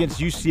time against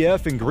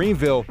UCF in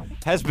Greenville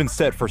has been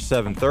set for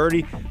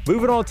 7:30.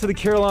 Moving on to the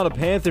Carolina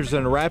Panthers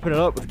and wrapping it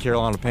up with the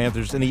Carolina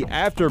Panthers. In the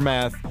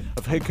aftermath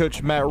of head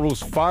coach Matt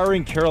Rhule's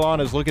firing,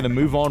 Carolina is looking to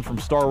move on from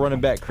star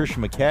running back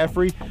Christian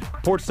McCaffrey.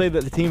 Reports say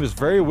that the team is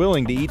very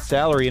willing to eat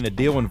salary in a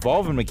deal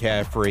involving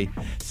McCaffrey.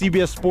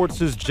 CBS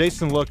Sports'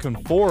 Jason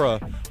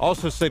LaConfora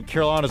also said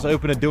Carolina is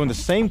open to doing the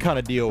same kind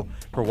of deal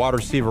for wide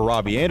receiver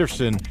Robbie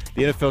Anderson.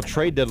 The NFL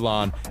trade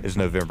deadline is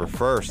November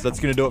 1st.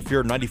 That's going to do it for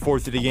your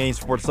 94th of the Game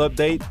Sports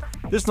Update.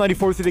 This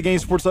 94th of the Game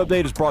Sports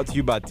Update is brought to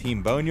you by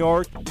Team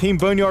Boneyard. Team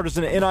Boneyard is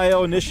an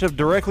NIL initiative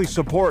directly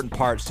supporting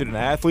Pirate student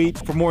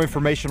athletes. For more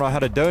information on how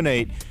to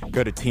donate,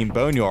 go to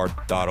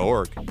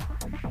teamboneyard.org.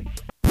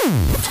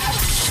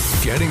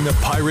 Getting the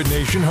Pirate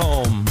Nation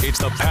home. It's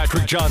the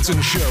Patrick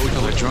Johnson Show.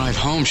 Well, the drive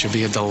home should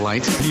be a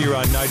delight. Here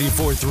on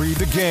 94.3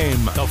 The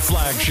Game, the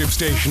flagship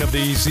station of the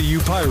ECU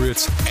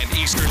Pirates and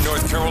Eastern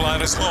North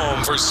Carolina's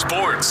home for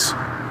sports.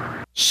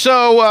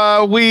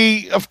 So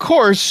we, of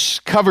course,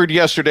 covered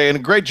yesterday, and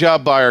a great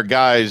job by our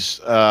guys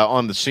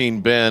on the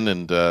scene, Ben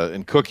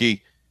and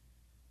Cookie,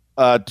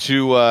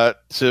 to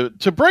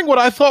bring what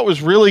I thought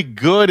was really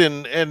good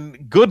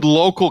and good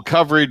local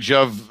coverage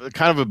of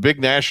kind of a big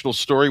national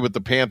story with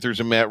the Panthers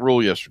and Matt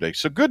Rhule yesterday.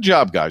 So good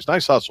job, guys.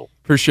 Nice hustle.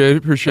 Appreciate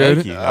it.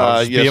 Thank you. I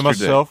was just being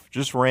myself,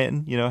 just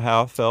ranting,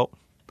 how I felt.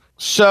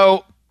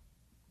 So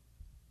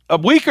a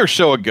week or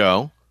so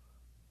ago,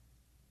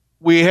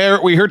 we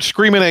heard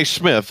Screamin' A.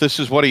 Smith. This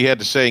is what he had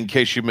to say in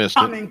case you missed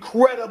it. I'm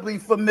incredibly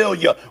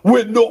familiar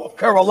with North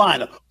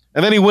Carolina.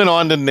 And then he went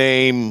on to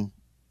name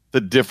the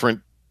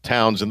different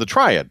towns in the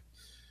Triad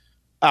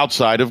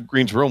outside of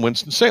Greensboro and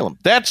Winston-Salem.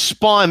 That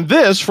spawned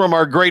this from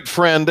our great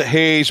friend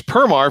Hayes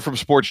Permar from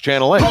Sports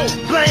Channel 8.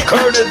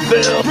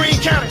 Curtisville,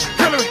 Greene County,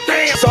 Hillary,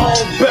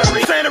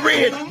 Salisbury, Santa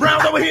Red,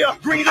 Browns over here,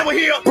 Green over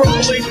here,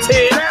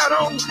 Burlington, down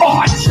on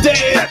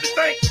Archdale,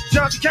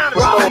 Johnson County,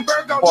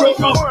 Virgo,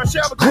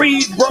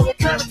 Greensboro,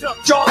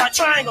 Georgia,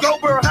 Triangle,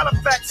 Gilbert,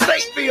 Halifax,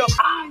 Stateville.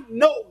 I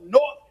know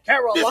North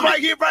Carolina. This right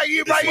here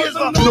is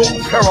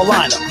North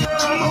Carolina.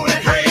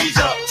 Raise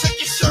up, take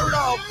your shirt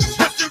off,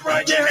 twist it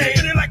around your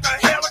head, like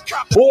a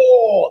helicopter.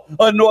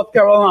 North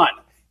Carolina.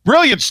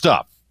 Brilliant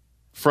stuff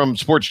from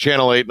Sports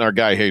Channel 8 and our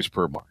guy Hayes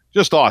Permar.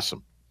 Just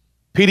awesome.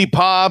 Petey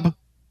Pobb,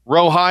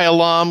 Roe High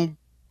alum,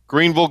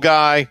 Greenville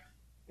guy,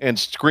 and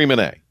Screamin'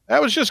 A.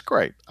 That was just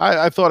great.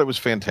 I thought it was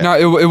fantastic.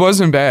 No, it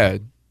wasn't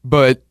bad,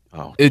 but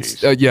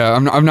it's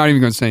I'm not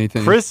even going to say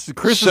anything. Chris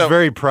is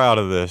very proud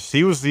of this.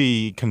 He was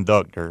the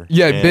conductor.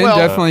 Yeah, Ben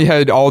definitely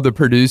had all the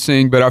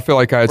producing, but I feel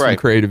like I had some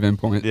creative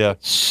input. Yeah.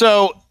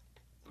 So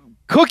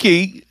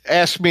Cookie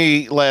asked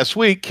me last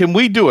week, can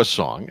we do a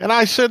song? And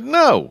I said,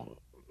 no,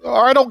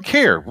 or I don't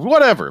care.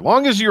 Whatever. As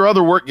long as your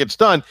other work gets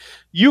done,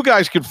 you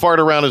guys can fart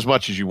around as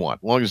much as you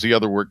want, as long as the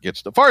other work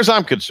gets done, as far as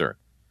I'm concerned.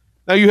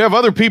 Now, you have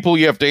other people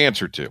you have to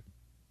answer to.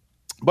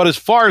 But as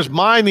far as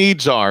my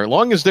needs are, as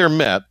long as they're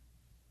met,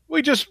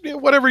 we just,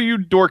 whatever you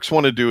dorks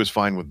want to do is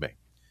fine with me.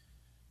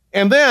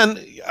 And then,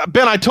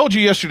 Ben, I told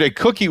you yesterday,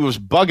 Cookie was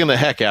bugging the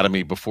heck out of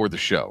me before the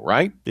show,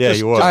 right? Yeah,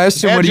 he was. I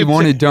asked him what he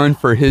wanted done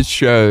for his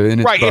show,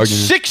 and it's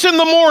 6 in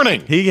the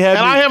morning.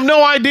 I have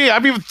no idea. I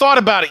haven't even thought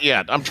about it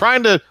yet. I'm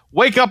trying to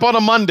wake up on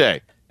a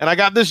Monday, and I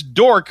got this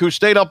dork who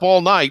stayed up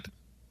all night,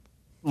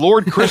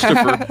 Lord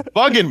Christopher,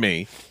 bugging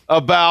me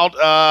about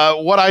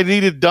what I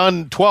needed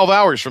done 12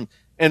 hours from.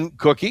 And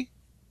Cookie,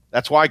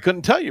 that's why I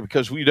couldn't tell you,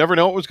 because we never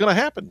know what was going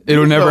to happen.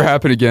 It'll never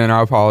happen again.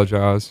 I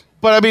apologize.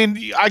 But I mean,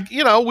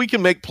 we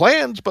can make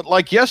plans, but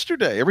like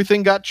yesterday,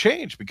 everything got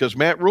changed because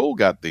Matt Rhule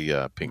got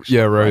the pink slip.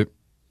 Yeah, right.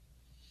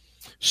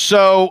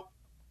 So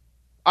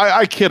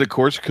I kid, of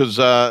course, because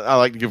I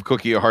like to give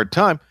Cookie a hard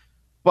time.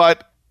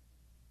 But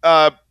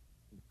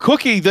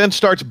Cookie then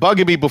starts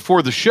bugging me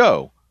before the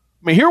show.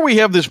 I mean, here we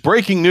have this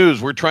breaking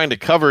news we're trying to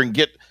cover and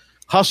get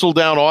hustle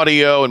down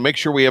audio and make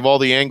sure we have all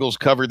the angles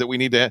covered that we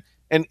need to have.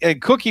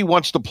 And Cookie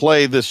wants to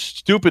play this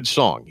stupid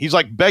song. He's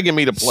like begging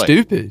me to play.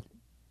 Stupid.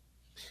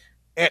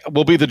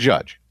 Will be the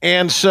judge.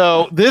 And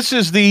so this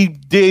is the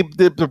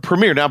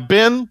premiere. Now,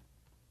 Ben,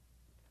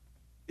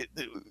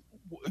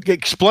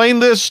 explain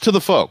this to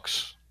the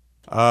folks.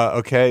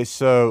 Okay,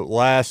 so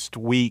last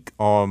week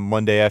on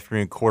Monday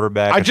afternoon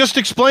quarterback. I just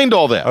explained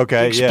all that.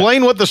 Okay,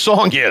 explain what the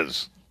song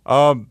is.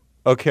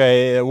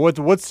 Okay,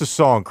 what's the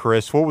song,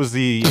 Chris? What was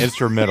the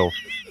instrumental?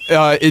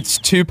 It's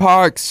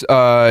Tupac's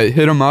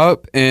 "Hit 'Em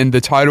Up," and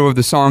the title of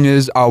the song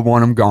is "I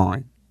Want 'Em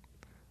Gone."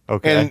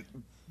 Okay. And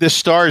this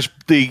stars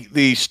the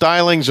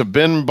stylings of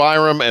Ben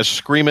Byram as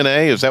Screamin'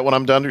 A. Is that what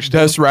I'm to understand?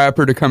 Best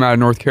rapper to come out of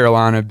North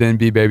Carolina, Ben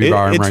B. Baby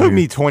Byram. It took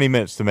me 20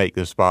 minutes to make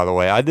this, by the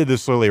way. I did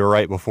this literally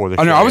right before the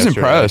show. I know. I was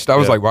yesterday. impressed. I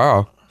was like,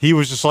 wow. He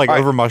was just like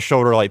over my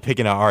shoulder, like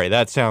picking out, all right,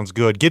 that sounds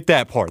good. Get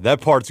that part. That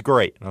part's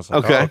great. And I was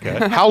like,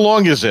 okay. How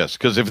long is this?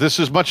 Because if this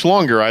is much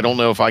longer, I don't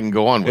know if I can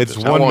go on with this.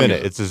 It's 1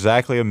 minute. It's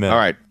exactly a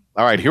minute.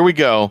 All right, here we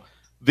go.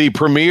 The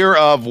premiere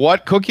of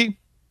what, Cookie?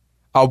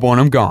 I Want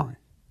 'Em Gone.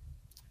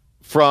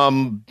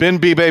 From Ben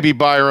B. Baby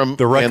Byram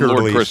the record and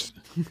Lord release.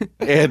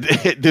 And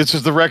this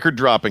is the record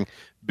dropping.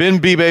 Ben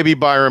B. Baby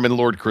Byram and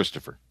Lord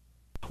Christopher.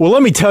 Well,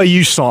 let me tell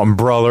you something,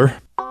 brother.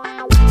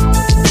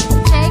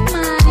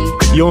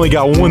 You only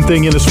got one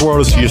thing in this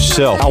world, is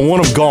yourself. I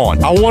want him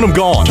gone. I want him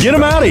gone. Get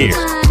him out of here.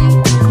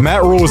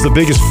 Matt Rule is the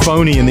biggest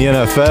phony in the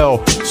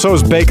NFL. So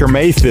is Baker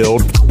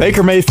Mayfield.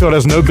 Baker Mayfield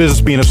has no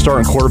business being a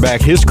starting quarterback.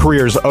 His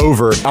career is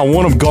over. I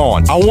want him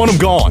gone. I want him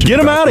gone. Get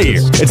him out of here.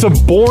 It's a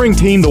boring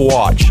team to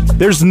watch.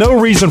 There's no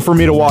reason for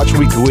me to watch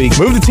week to week.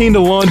 Move the team to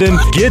London.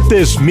 Get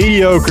this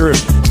mediocre,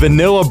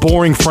 vanilla,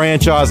 boring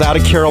franchise out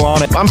of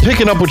Carolina. I'm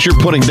picking up what you're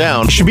putting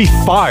down. He should be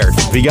fired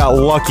if he got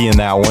lucky in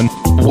that one.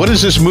 What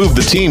does this move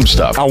the team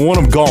stuff? I want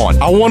him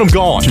gone. I want him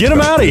gone. Get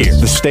him out of here.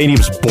 The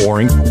stadium's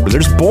boring. They're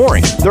just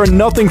boring. They're a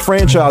nothing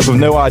franchise with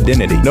no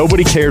identity.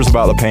 Nobody cares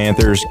about the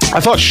Panthers. I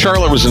thought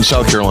Charlotte was in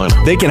South Carolina.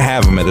 They can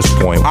have him at this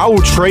point. I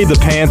will trade the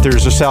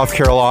Panthers to South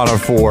Carolina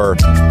for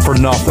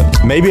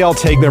nothing. Maybe I'll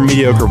take their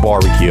mediocre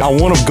barbecue. I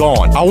want him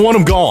gone. I want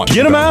him gone.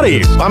 Get him out of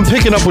here. I'm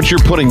picking up what you're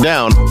putting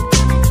down.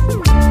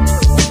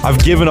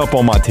 I've given up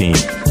on my team.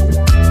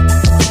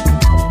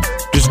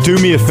 Just do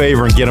me a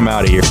favor and get him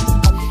out of here.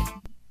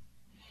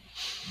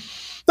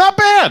 Not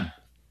bad.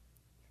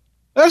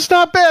 That's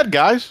not bad,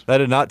 guys. That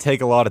did not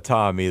take a lot of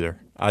time either.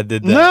 I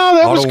did that. No,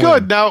 that was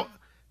good.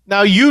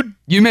 Now you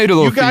made a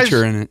little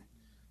feature in it.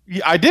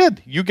 I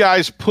did. You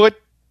guys put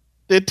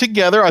it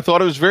together. I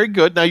thought it was very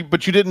good. Now,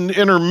 but you didn't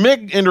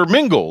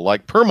intermingle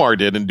like Permar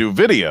did and do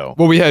video.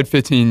 Well, we had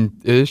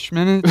 15-ish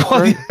minutes.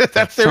 Right?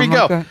 There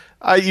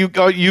you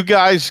go. You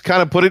guys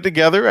kind of put it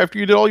together after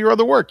you did all your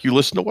other work. You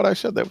listened to what I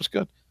said. That was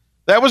good.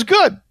 That was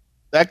good.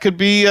 That could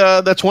be,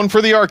 that's one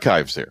for the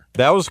archives there.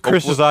 That was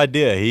Chris's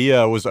idea. He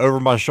was over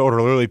my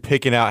shoulder literally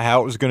picking out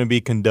how it was going to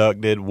be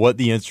conducted, what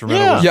the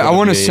instrumental was. Yeah, I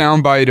want a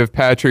soundbite of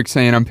Patrick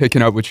saying, I'm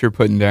picking up what you're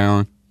putting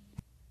down.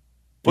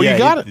 Well, you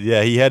got it.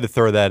 Yeah, he had to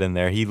throw that in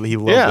there. He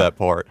loved that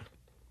part.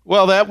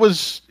 Well, that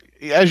was,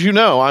 as you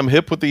know, I'm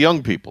hip with the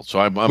young people, so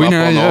I'm up on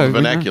all the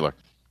vernacular.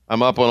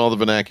 I'm up on all the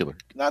vernacular.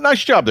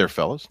 Nice job there,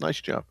 fellas.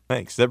 Nice job.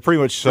 Thanks. That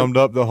pretty much summed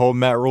up the whole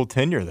Matt Rule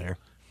tenure there.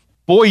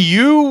 Boy,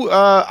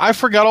 I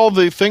forgot all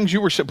the things you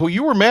were saying. Well,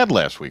 you were mad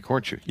last week,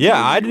 weren't you?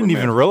 Yeah, I didn't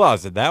even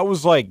realize it. That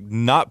was like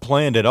not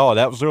planned at all.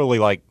 That was literally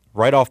like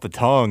right off the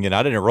tongue, and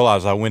I didn't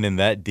realize I went in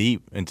that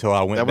deep until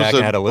I went back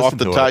and had to listen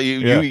to it.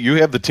 You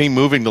have the team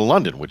moving to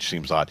London, which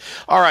seems odd.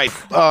 All right,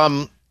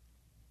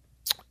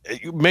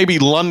 maybe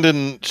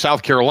London,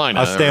 South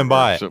Carolina. I stand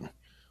by it.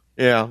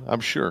 Yeah,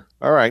 I'm sure.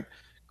 All right,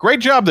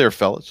 great job there,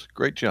 fellas.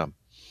 Great job.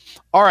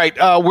 All right,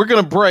 we're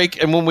going to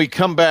break, and when we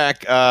come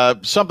back,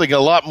 something a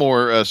lot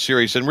more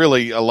serious and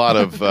really a lot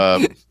of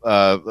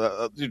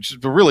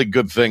just a really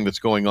good thing that's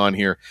going on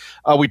here.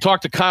 We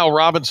talked to Kyle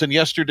Robinson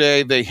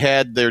yesterday. They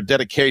had their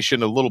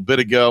dedication a little bit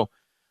ago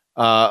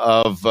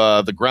of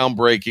the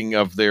groundbreaking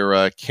of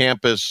their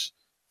campus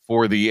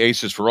for the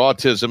Aces for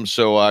Autism.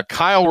 So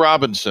Kyle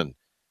Robinson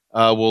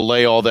will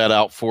lay all that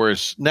out for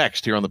us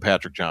next here on the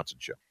Patrick Johnson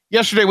Show.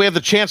 Yesterday, we had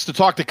the chance to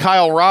talk to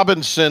Kyle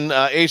Robinson,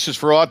 Aces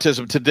for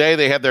Autism. Today,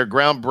 they had their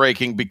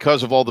groundbreaking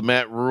because of all the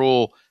Matt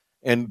Rule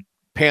and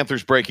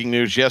Panthers breaking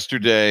news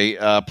yesterday,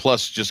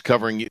 plus just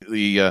covering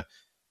the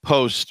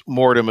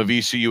post-mortem of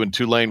ECU and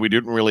Tulane. We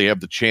didn't really have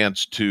the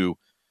chance to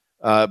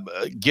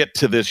get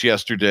to this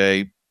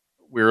yesterday.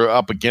 We were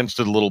up against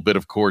it a little bit,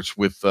 of course,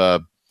 with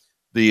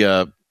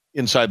the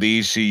Inside the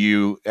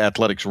ECU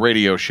Athletics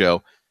radio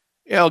show.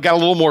 Got a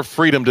little more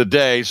freedom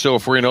today, so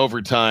if we're in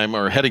overtime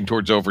or heading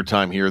towards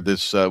overtime here,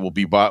 this will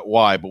be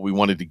why, but we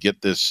wanted to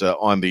get this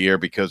on the air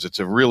because it's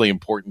a really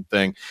important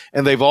thing.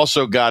 And they've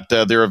also got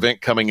their event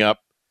coming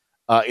up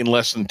in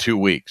less than 2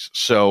 weeks.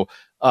 So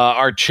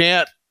our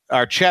chat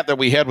that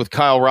we had with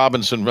Kyle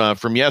Robinson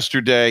from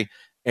yesterday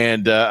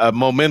and a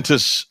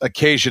momentous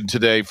occasion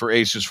today for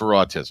Aces for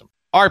Autism.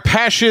 Our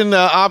passion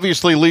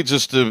obviously leads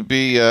us to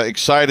be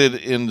excited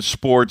in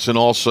sports and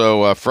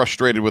also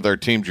frustrated with our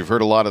teams. You've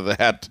heard a lot of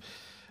that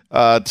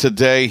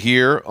today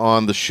here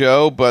on the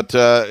show, but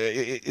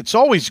it's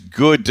always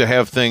good to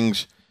have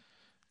things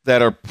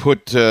that are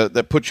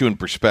that put you in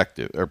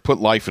perspective or put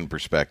life in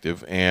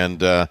perspective.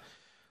 And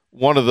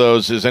one of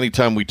those is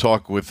anytime we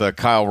talk with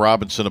Kyle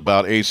Robinson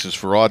about Aces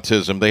for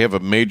Autism. They have a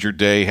major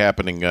day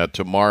happening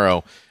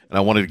tomorrow, and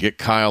I wanted to get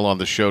Kyle on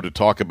the show to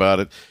talk about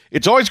it.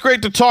 It's always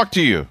great to talk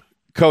to you,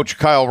 Coach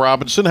Kyle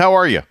Robinson. How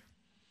are you?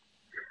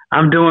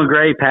 I'm doing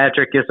great,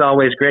 Patrick. It's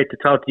always great to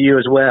talk to you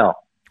as well.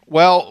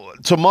 Well,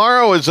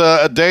 tomorrow is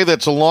a day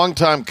that's a long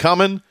time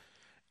coming.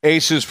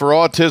 Aces for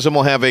Autism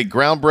will have a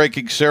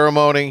groundbreaking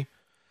ceremony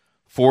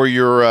for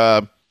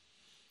your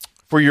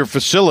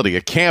facility,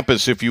 a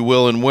campus, if you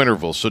will, in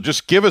Winterville. So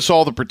just give us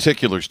all the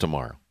particulars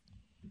tomorrow.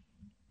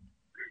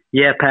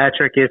 Yeah,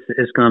 Patrick,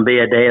 it's going to be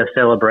a day of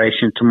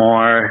celebration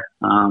tomorrow.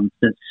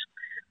 Since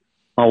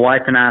my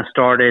wife and I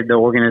started the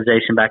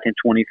organization back in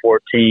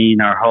 2014,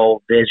 our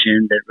whole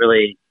vision that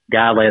really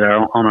God laid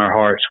on our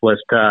hearts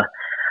was to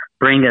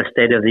bring a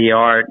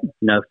state-of-the-art,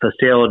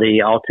 facility,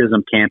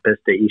 autism campus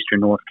to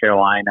Eastern North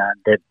Carolina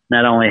that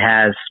not only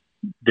has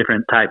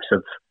different types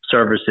of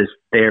services,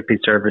 therapy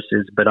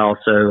services, but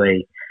also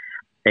a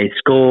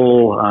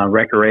school,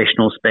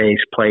 recreational space,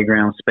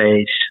 playground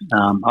space,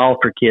 all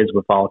for kids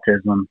with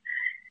autism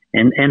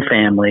and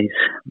families.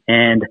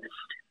 And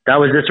that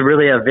was just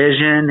really a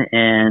vision,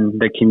 and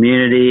the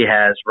community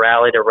has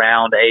rallied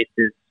around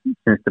ACES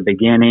since the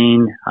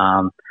beginning.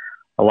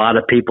 A lot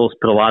of people's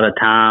put a lot of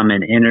time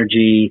and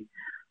energy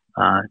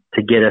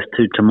to get us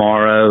to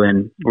tomorrow,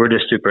 and we're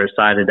just super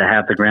excited to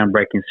have the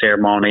groundbreaking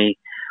ceremony,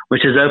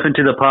 which is open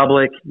to the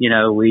public.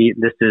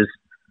 This is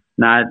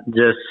not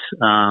just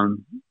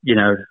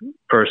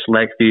for a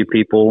select few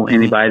people.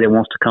 Anybody that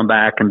wants to come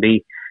back can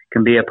be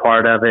a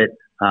part of it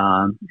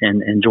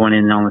and join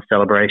in on the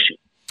celebration.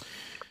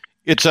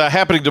 It's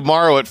happening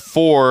tomorrow at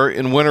 4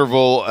 in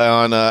Winterville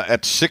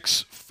at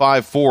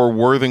 654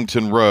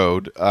 Worthington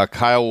Road.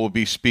 Kyle will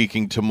be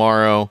speaking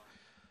tomorrow,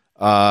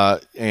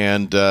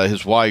 and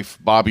his wife,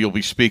 Bobby, will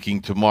be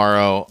speaking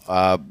tomorrow.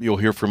 You'll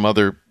hear from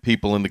other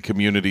people in the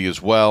community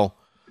as well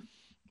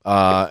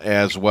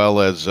as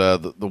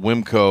the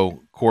Wimco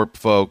Corp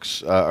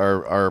folks.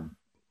 Our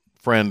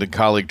friend and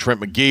colleague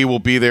Trent McGee will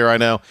be there, I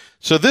know.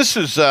 So this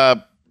is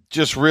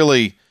just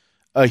really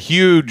a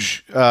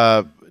huge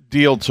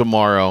deal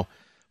tomorrow.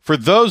 For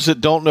those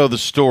that don't know the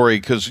story,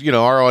 because,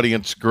 our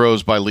audience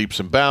grows by leaps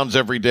and bounds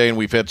every day, and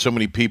we've had so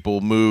many people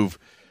move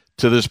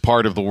to this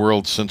part of the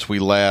world since we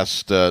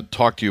last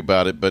talked to you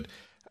about it. But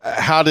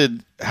how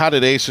did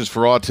Aces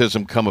for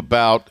Autism come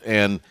about?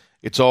 And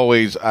it's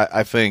always,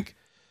 I think,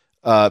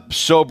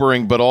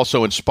 sobering but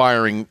also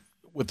inspiring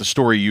with the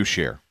story you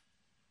share.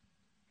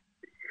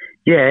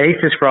 Yeah,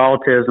 Aces for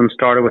Autism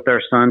started with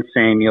our son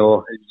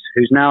Samuel,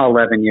 who's now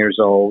 11 years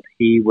old.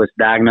 He was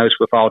diagnosed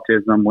with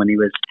autism when he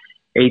was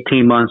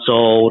 18 months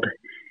old,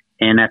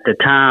 and at the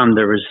time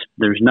there was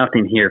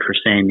nothing here for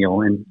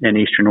Samuel in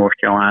Eastern North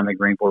Carolina, the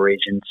Greenville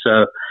region.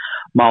 So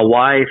my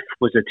wife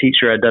was a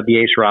teacher at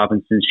W.H.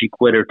 Robinson. She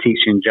quit her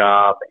teaching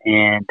job,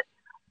 and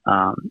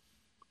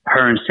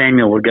her and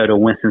Samuel would go to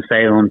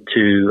Winston-Salem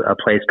to a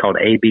place called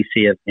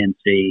ABC of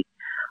NC,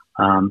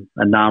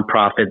 a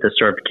nonprofit that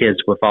served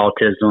kids with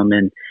autism.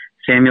 And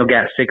Samuel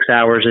got 6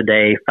 hours a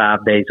day,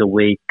 5 days a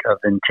week of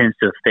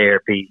intensive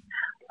therapy,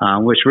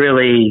 which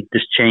really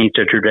just changed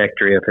the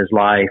trajectory of his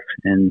life.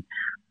 And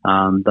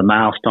the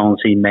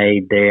milestones he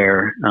made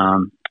there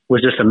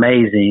was just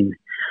amazing.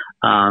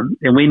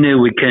 And we knew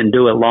we couldn't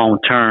do it long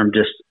term,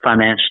 just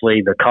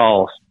financially, the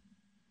cost.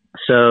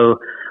 So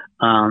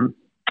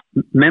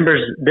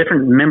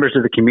different members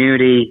of the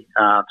community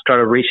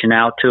started reaching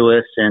out to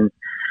us, and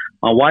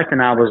my wife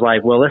and I was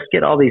like, well, let's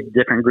get all these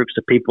different groups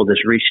of people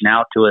that's reaching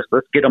out to us.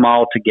 Let's get them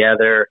all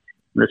together.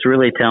 Let's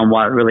really tell them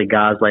what really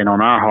God's laid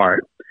on our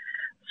heart.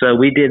 So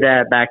we did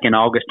that back in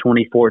August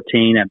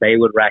 2014 at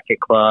Baywood Racquet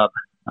Club.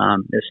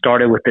 It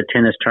started with the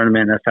tennis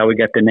tournament. That's how we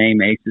got the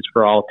name Aces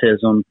for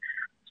Autism.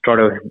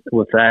 Started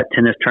with that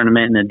tennis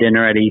tournament and a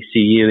dinner at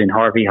ECU in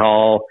Harvey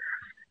Hall.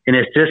 And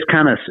it's just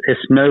it's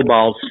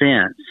snowballed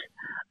since.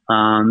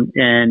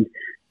 And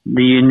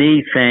the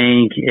unique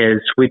thing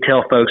is, we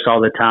tell folks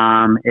all the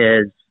time,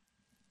 is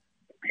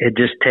it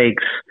just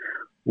takes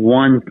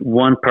one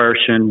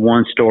person,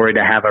 one story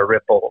to have a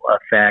ripple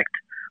effect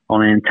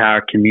on an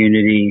entire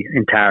community,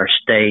 entire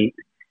state.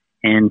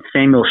 And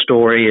Samuel's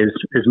story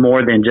is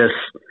more than just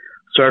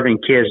serving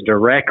kids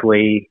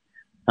directly,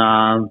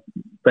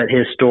 but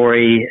his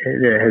story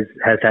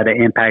has had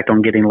an impact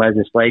on getting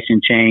legislation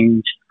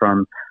changed,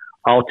 from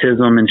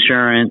autism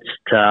insurance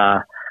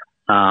to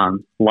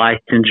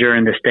licensure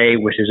in the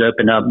state, which has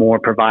opened up more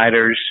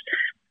providers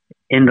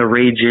in the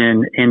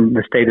region, in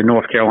the state of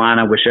North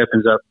Carolina, which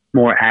opens up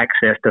more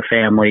access to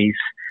families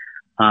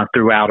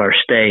throughout our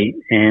state.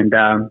 And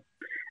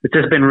it's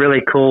just been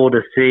really cool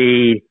to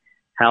see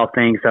how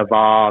things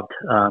evolved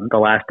the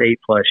last 8+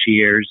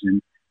 years,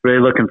 and really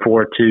looking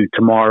forward to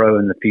tomorrow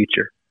and the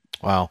future.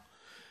 Wow.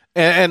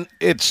 And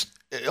it's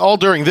all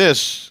during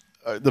this,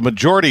 the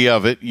majority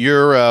of it,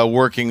 you're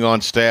working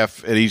on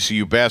staff at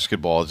ECU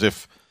basketball, as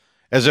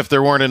as if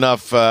there weren't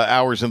enough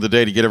hours in the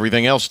day to get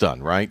everything else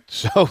done, right?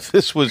 So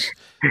this was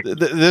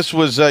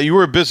you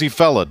were a busy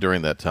fella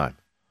during that time.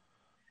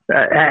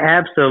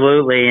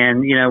 Absolutely.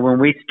 And, when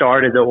we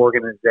started the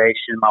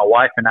organization, my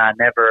wife and I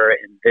never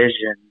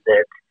envisioned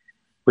that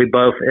we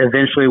both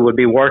eventually would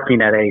be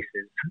working at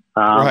ACES.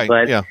 Right,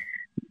 but yeah.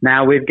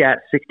 now we've got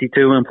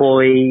 62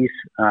 employees.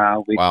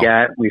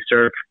 We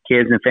serve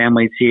kids and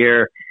families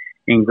here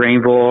in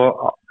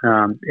Greenville,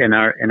 in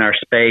our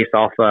space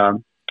off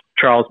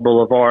Charles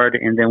Boulevard.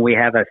 And then we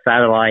have a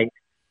satellite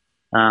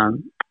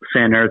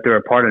center through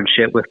a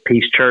partnership with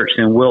Peace Church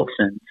in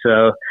Wilson.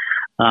 So,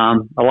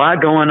 a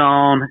lot going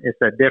on. It's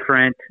a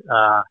different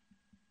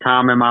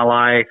time in my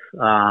life.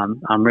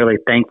 I'm really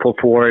thankful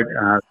for it.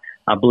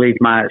 I believe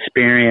my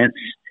experience,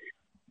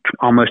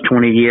 almost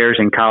 20 years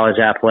in college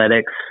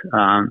athletics,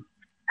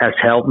 has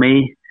helped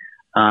me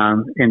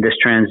in this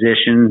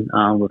transition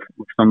with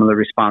some of the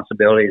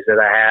responsibilities that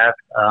I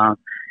have.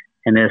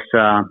 And it's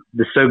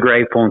just so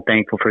grateful and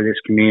thankful for this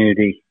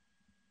community.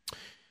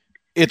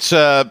 It's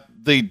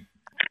the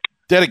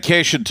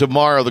dedication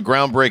tomorrow, the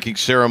groundbreaking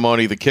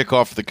ceremony, the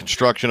kickoff of the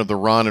construction of the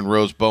Ron and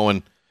Rose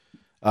Bowen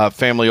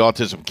Family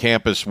Autism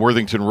Campus,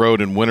 Worthington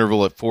Road in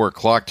Winterville at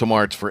 4:00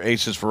 tomorrow. It's for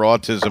Aces for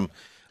Autism.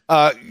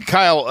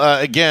 Kyle,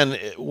 again,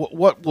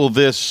 what will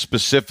this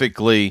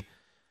specifically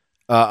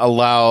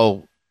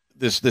allow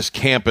this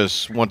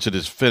campus, once it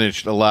is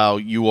finished, allow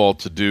you all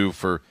to do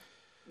for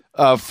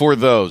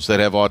those that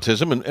have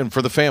autism and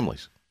for the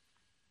families?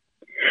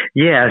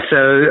 Yeah,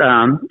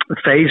 so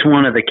phase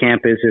one of the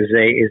campus is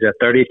a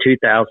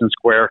 32,000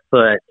 square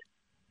foot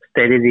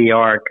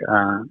state-of-the-art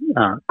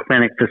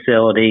clinic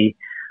facility.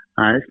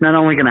 It's not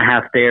only going to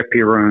have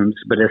therapy rooms,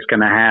 but it's going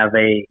to have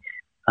a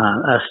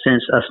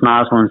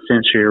Snozzle and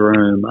sensory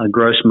room, a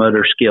gross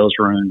motor skills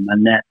room, a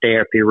net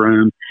therapy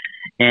room.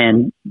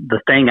 And the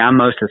thing I'm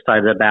most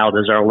excited about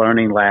is our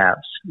learning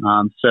labs.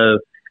 So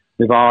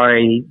we've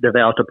already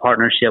developed a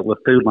partnership with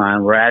Food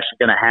Line. We're actually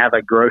going to have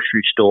a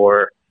grocery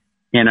store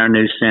in our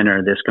new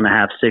center that's going to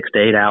have 6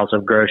 to 8 aisles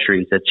of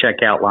groceries, a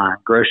checkout line,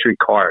 grocery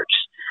carts.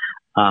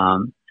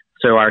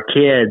 So our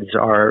kids,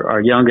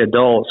 our young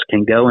adults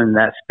can go in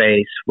that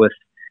space with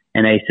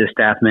an ACES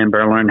staff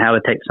member and learn how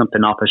to take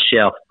something off a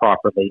shelf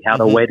properly, how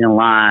to wait in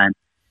line,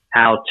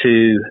 how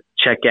to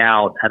check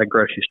out at a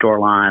grocery store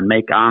line,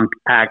 make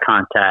eye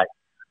contact,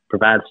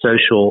 provide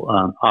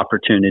social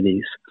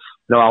opportunities.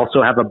 They'll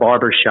also have a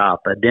barber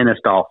shop, a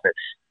dentist office,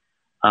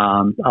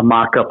 a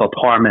mock-up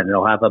apartment.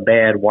 They'll have a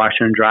bed,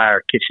 washer and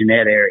dryer,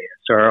 kitchenette area.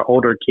 So our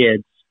older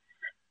kids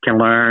can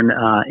learn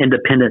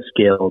independent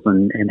skills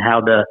and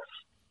how to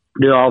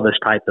do all this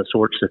type of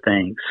sorts of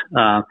things.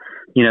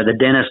 The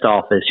dentist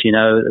office,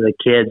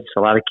 a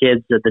lot of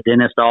kids at the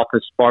dentist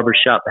office, barber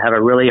shop have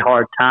a really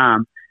hard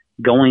time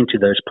going to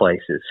those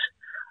places,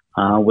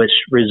 which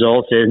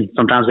results in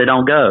sometimes they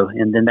don't go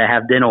and then they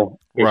have dental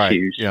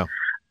issues. Yeah.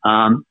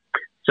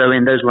 So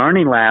in those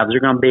learning labs, they're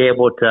going to be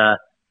able to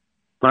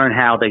learn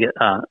how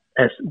to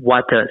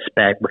what to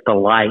expect with the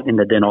light in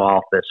the dental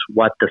office,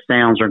 what the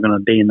sounds are going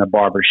to be in the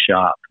barber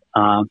shop.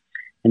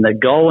 And the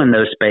goal in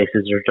those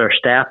spaces is our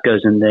staff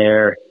goes in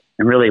there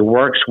and really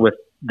works with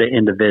the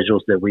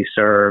individuals that we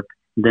serve.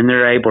 Then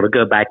they're able to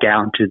go back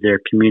out into their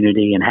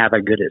community and have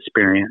a good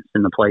experience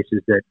in the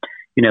places that,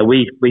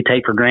 we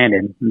take for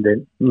granted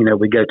that,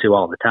 we go to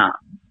all the time.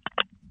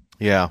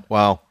 Yeah.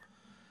 Wow.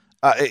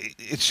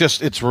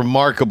 It's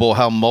remarkable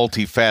how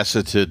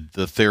multifaceted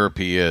the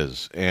therapy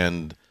is.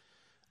 And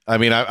I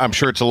mean, I'm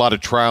sure it's a lot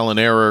of trial and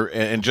error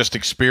and just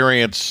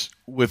experience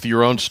with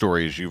your own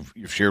stories you've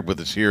shared with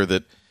us here,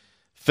 that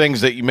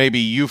things that maybe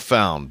you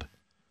found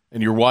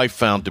and your wife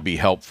found to be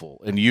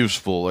helpful and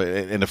useful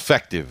and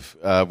effective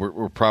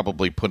were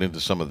probably put into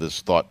some of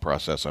this thought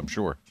process, I'm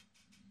sure.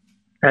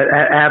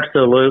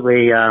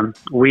 Absolutely.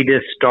 We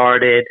just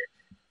started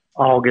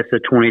August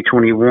of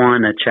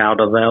 2021, a child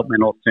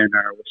developmental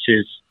center, which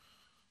is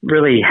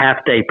really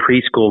half-day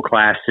preschool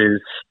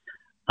classes.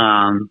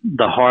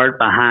 The heart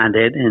behind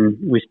it, and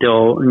we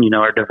still,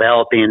 are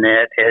developing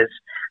it, is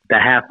the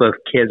half of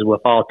kids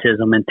with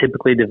autism and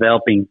typically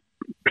developing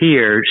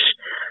peers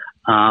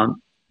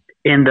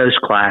in those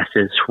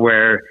classes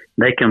where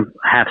they can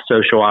have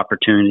social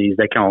opportunities,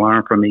 they can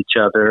learn from each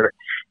other.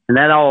 And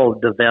that all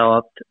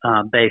developed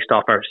based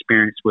off our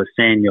experience with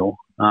Samuel.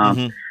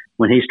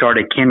 When he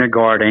started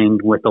kindergarten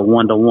with a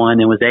one-to-one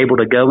and was able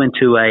to go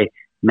into a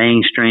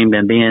mainstream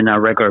and be in a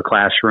regular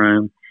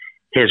classroom,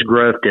 his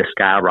growth just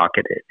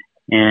skyrocketed.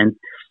 And,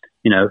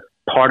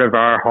 part of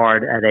our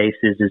heart at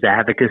ACES is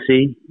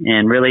advocacy,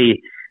 and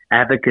really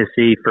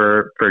advocacy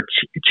for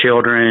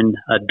children,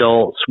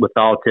 adults with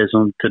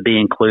autism to be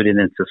included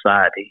in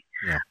society,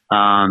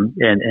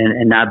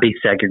 and not be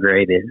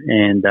segregated.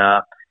 And,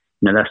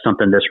 that's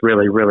something that's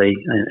really, really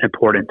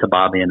important to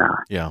Bobby and I.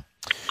 Yeah.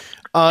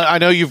 I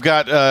know you've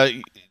got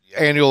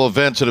annual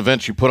events and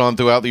events you put on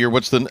throughout the year.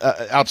 What's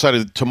the outside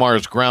of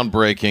tomorrow's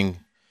groundbreaking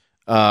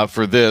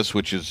for this,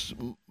 which is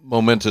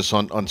momentous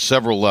on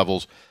several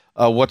levels,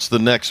 what's the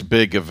next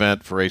big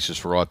event for Aces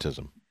for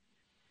Autism?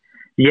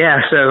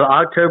 Yeah, so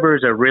October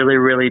is a really,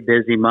 really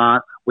busy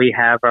month. We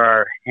have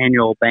our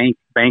annual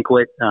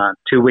banquet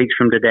 2 weeks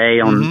from today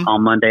on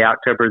Monday,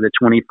 October the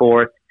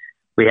 24th.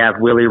 We have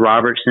Willie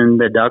Robertson,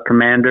 the Duck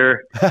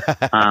Commander,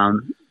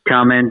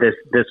 coming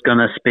that's going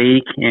to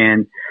speak,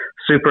 and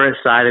super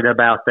excited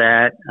about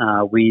that.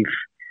 We've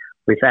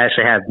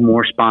actually had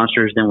more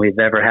sponsors than we've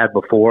ever had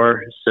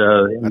before,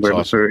 so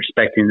we're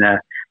expecting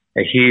a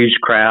huge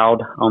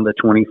crowd on the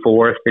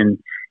 24th, and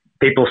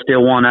people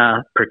still want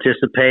to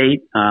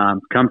participate.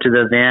 Come to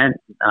the event.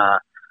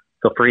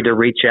 Feel free to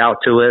reach out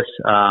to us.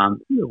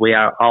 We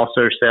are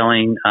also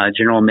selling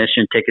general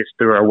admission tickets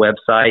through our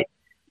website,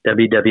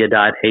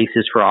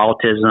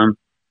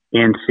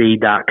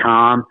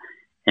 www.acesforautismnc.com.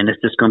 And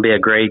it's just going to be a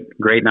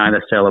great night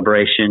of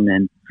celebration.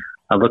 And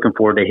I'm looking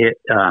forward to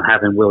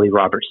having Willie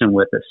Robertson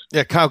with us.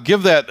 Yeah, Kyle,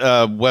 give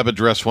that web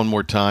address one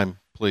more time,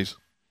 please.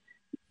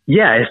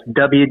 Yeah, it's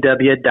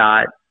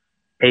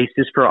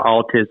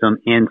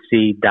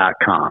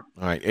www.acesforautismnc.com. All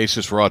right,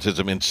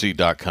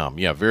 acesforautismnc.com.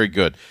 Yeah, very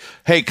good.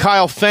 Hey,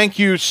 Kyle, thank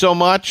you so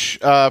much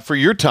for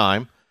your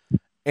time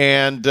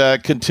and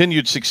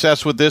continued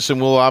success with this. And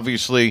we'll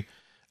obviously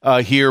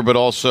here, but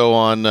also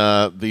on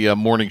the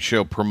morning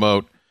show,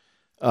 promote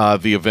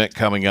the event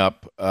coming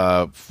up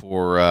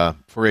for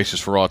Aces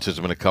for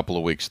Autism in a couple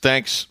of weeks.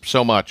 Thanks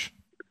so much.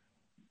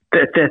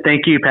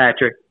 Thank you,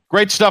 Patrick.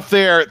 Great stuff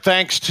there.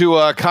 Thanks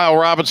to Kyle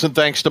Robinson.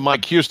 Thanks to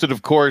Mike Houston,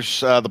 of course,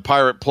 the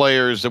Pirate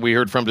players that we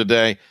heard from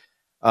today,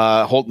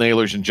 Holton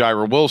Ahlers and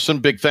Jaira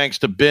Wilson. Big thanks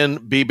to Ben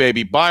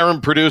B-Baby Byram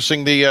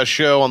producing the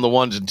show on the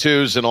ones and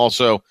twos, and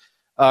also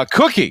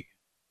Cookie,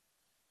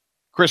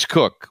 Chris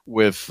Cook,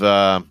 with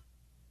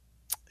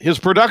his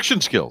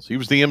production skills. He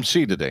was the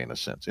MC today, in a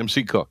sense.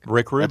 MC Cook.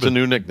 Rick Rubin. That's a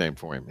new nickname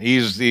for him.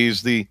 He's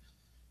the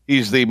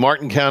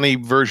Martin County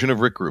version of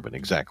Rick Rubin.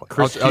 Exactly.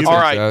 All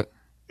right.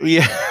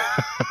 Yeah.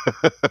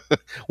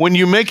 When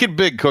you make it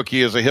big,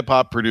 Cookie, as a hip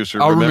hop producer,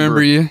 I'll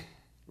remember you.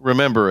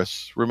 Remember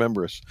us.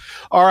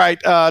 All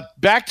right.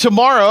 Back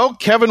tomorrow.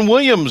 Kevin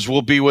Williams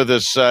will be with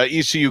us.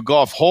 ECU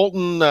Golf.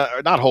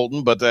 Not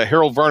Holton, but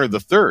Harold Varner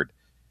III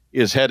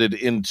is headed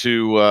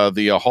into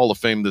the Hall of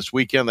Fame this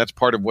weekend. That's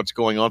part of what's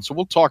going on. So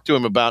we'll talk to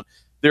him about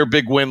their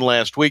big win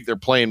last week. They're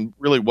playing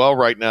really well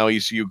right now.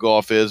 ECU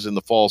Golf is in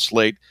the fall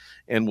slate.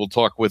 And we'll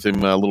talk with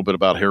him a little bit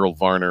about Harold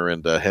Varner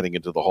and heading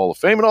into the Hall of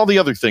Fame and all the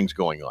other things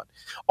going on.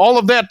 All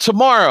of that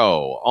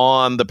tomorrow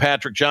on the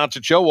Patrick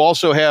Johnson Show. We'll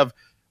also have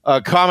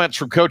comments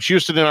from Coach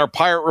Houston in our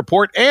Pirate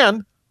Report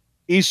and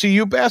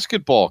ECU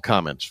basketball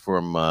comments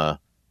from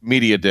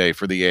Media Day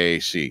for the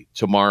AAC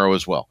tomorrow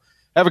as well.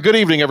 Have a good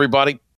evening, everybody.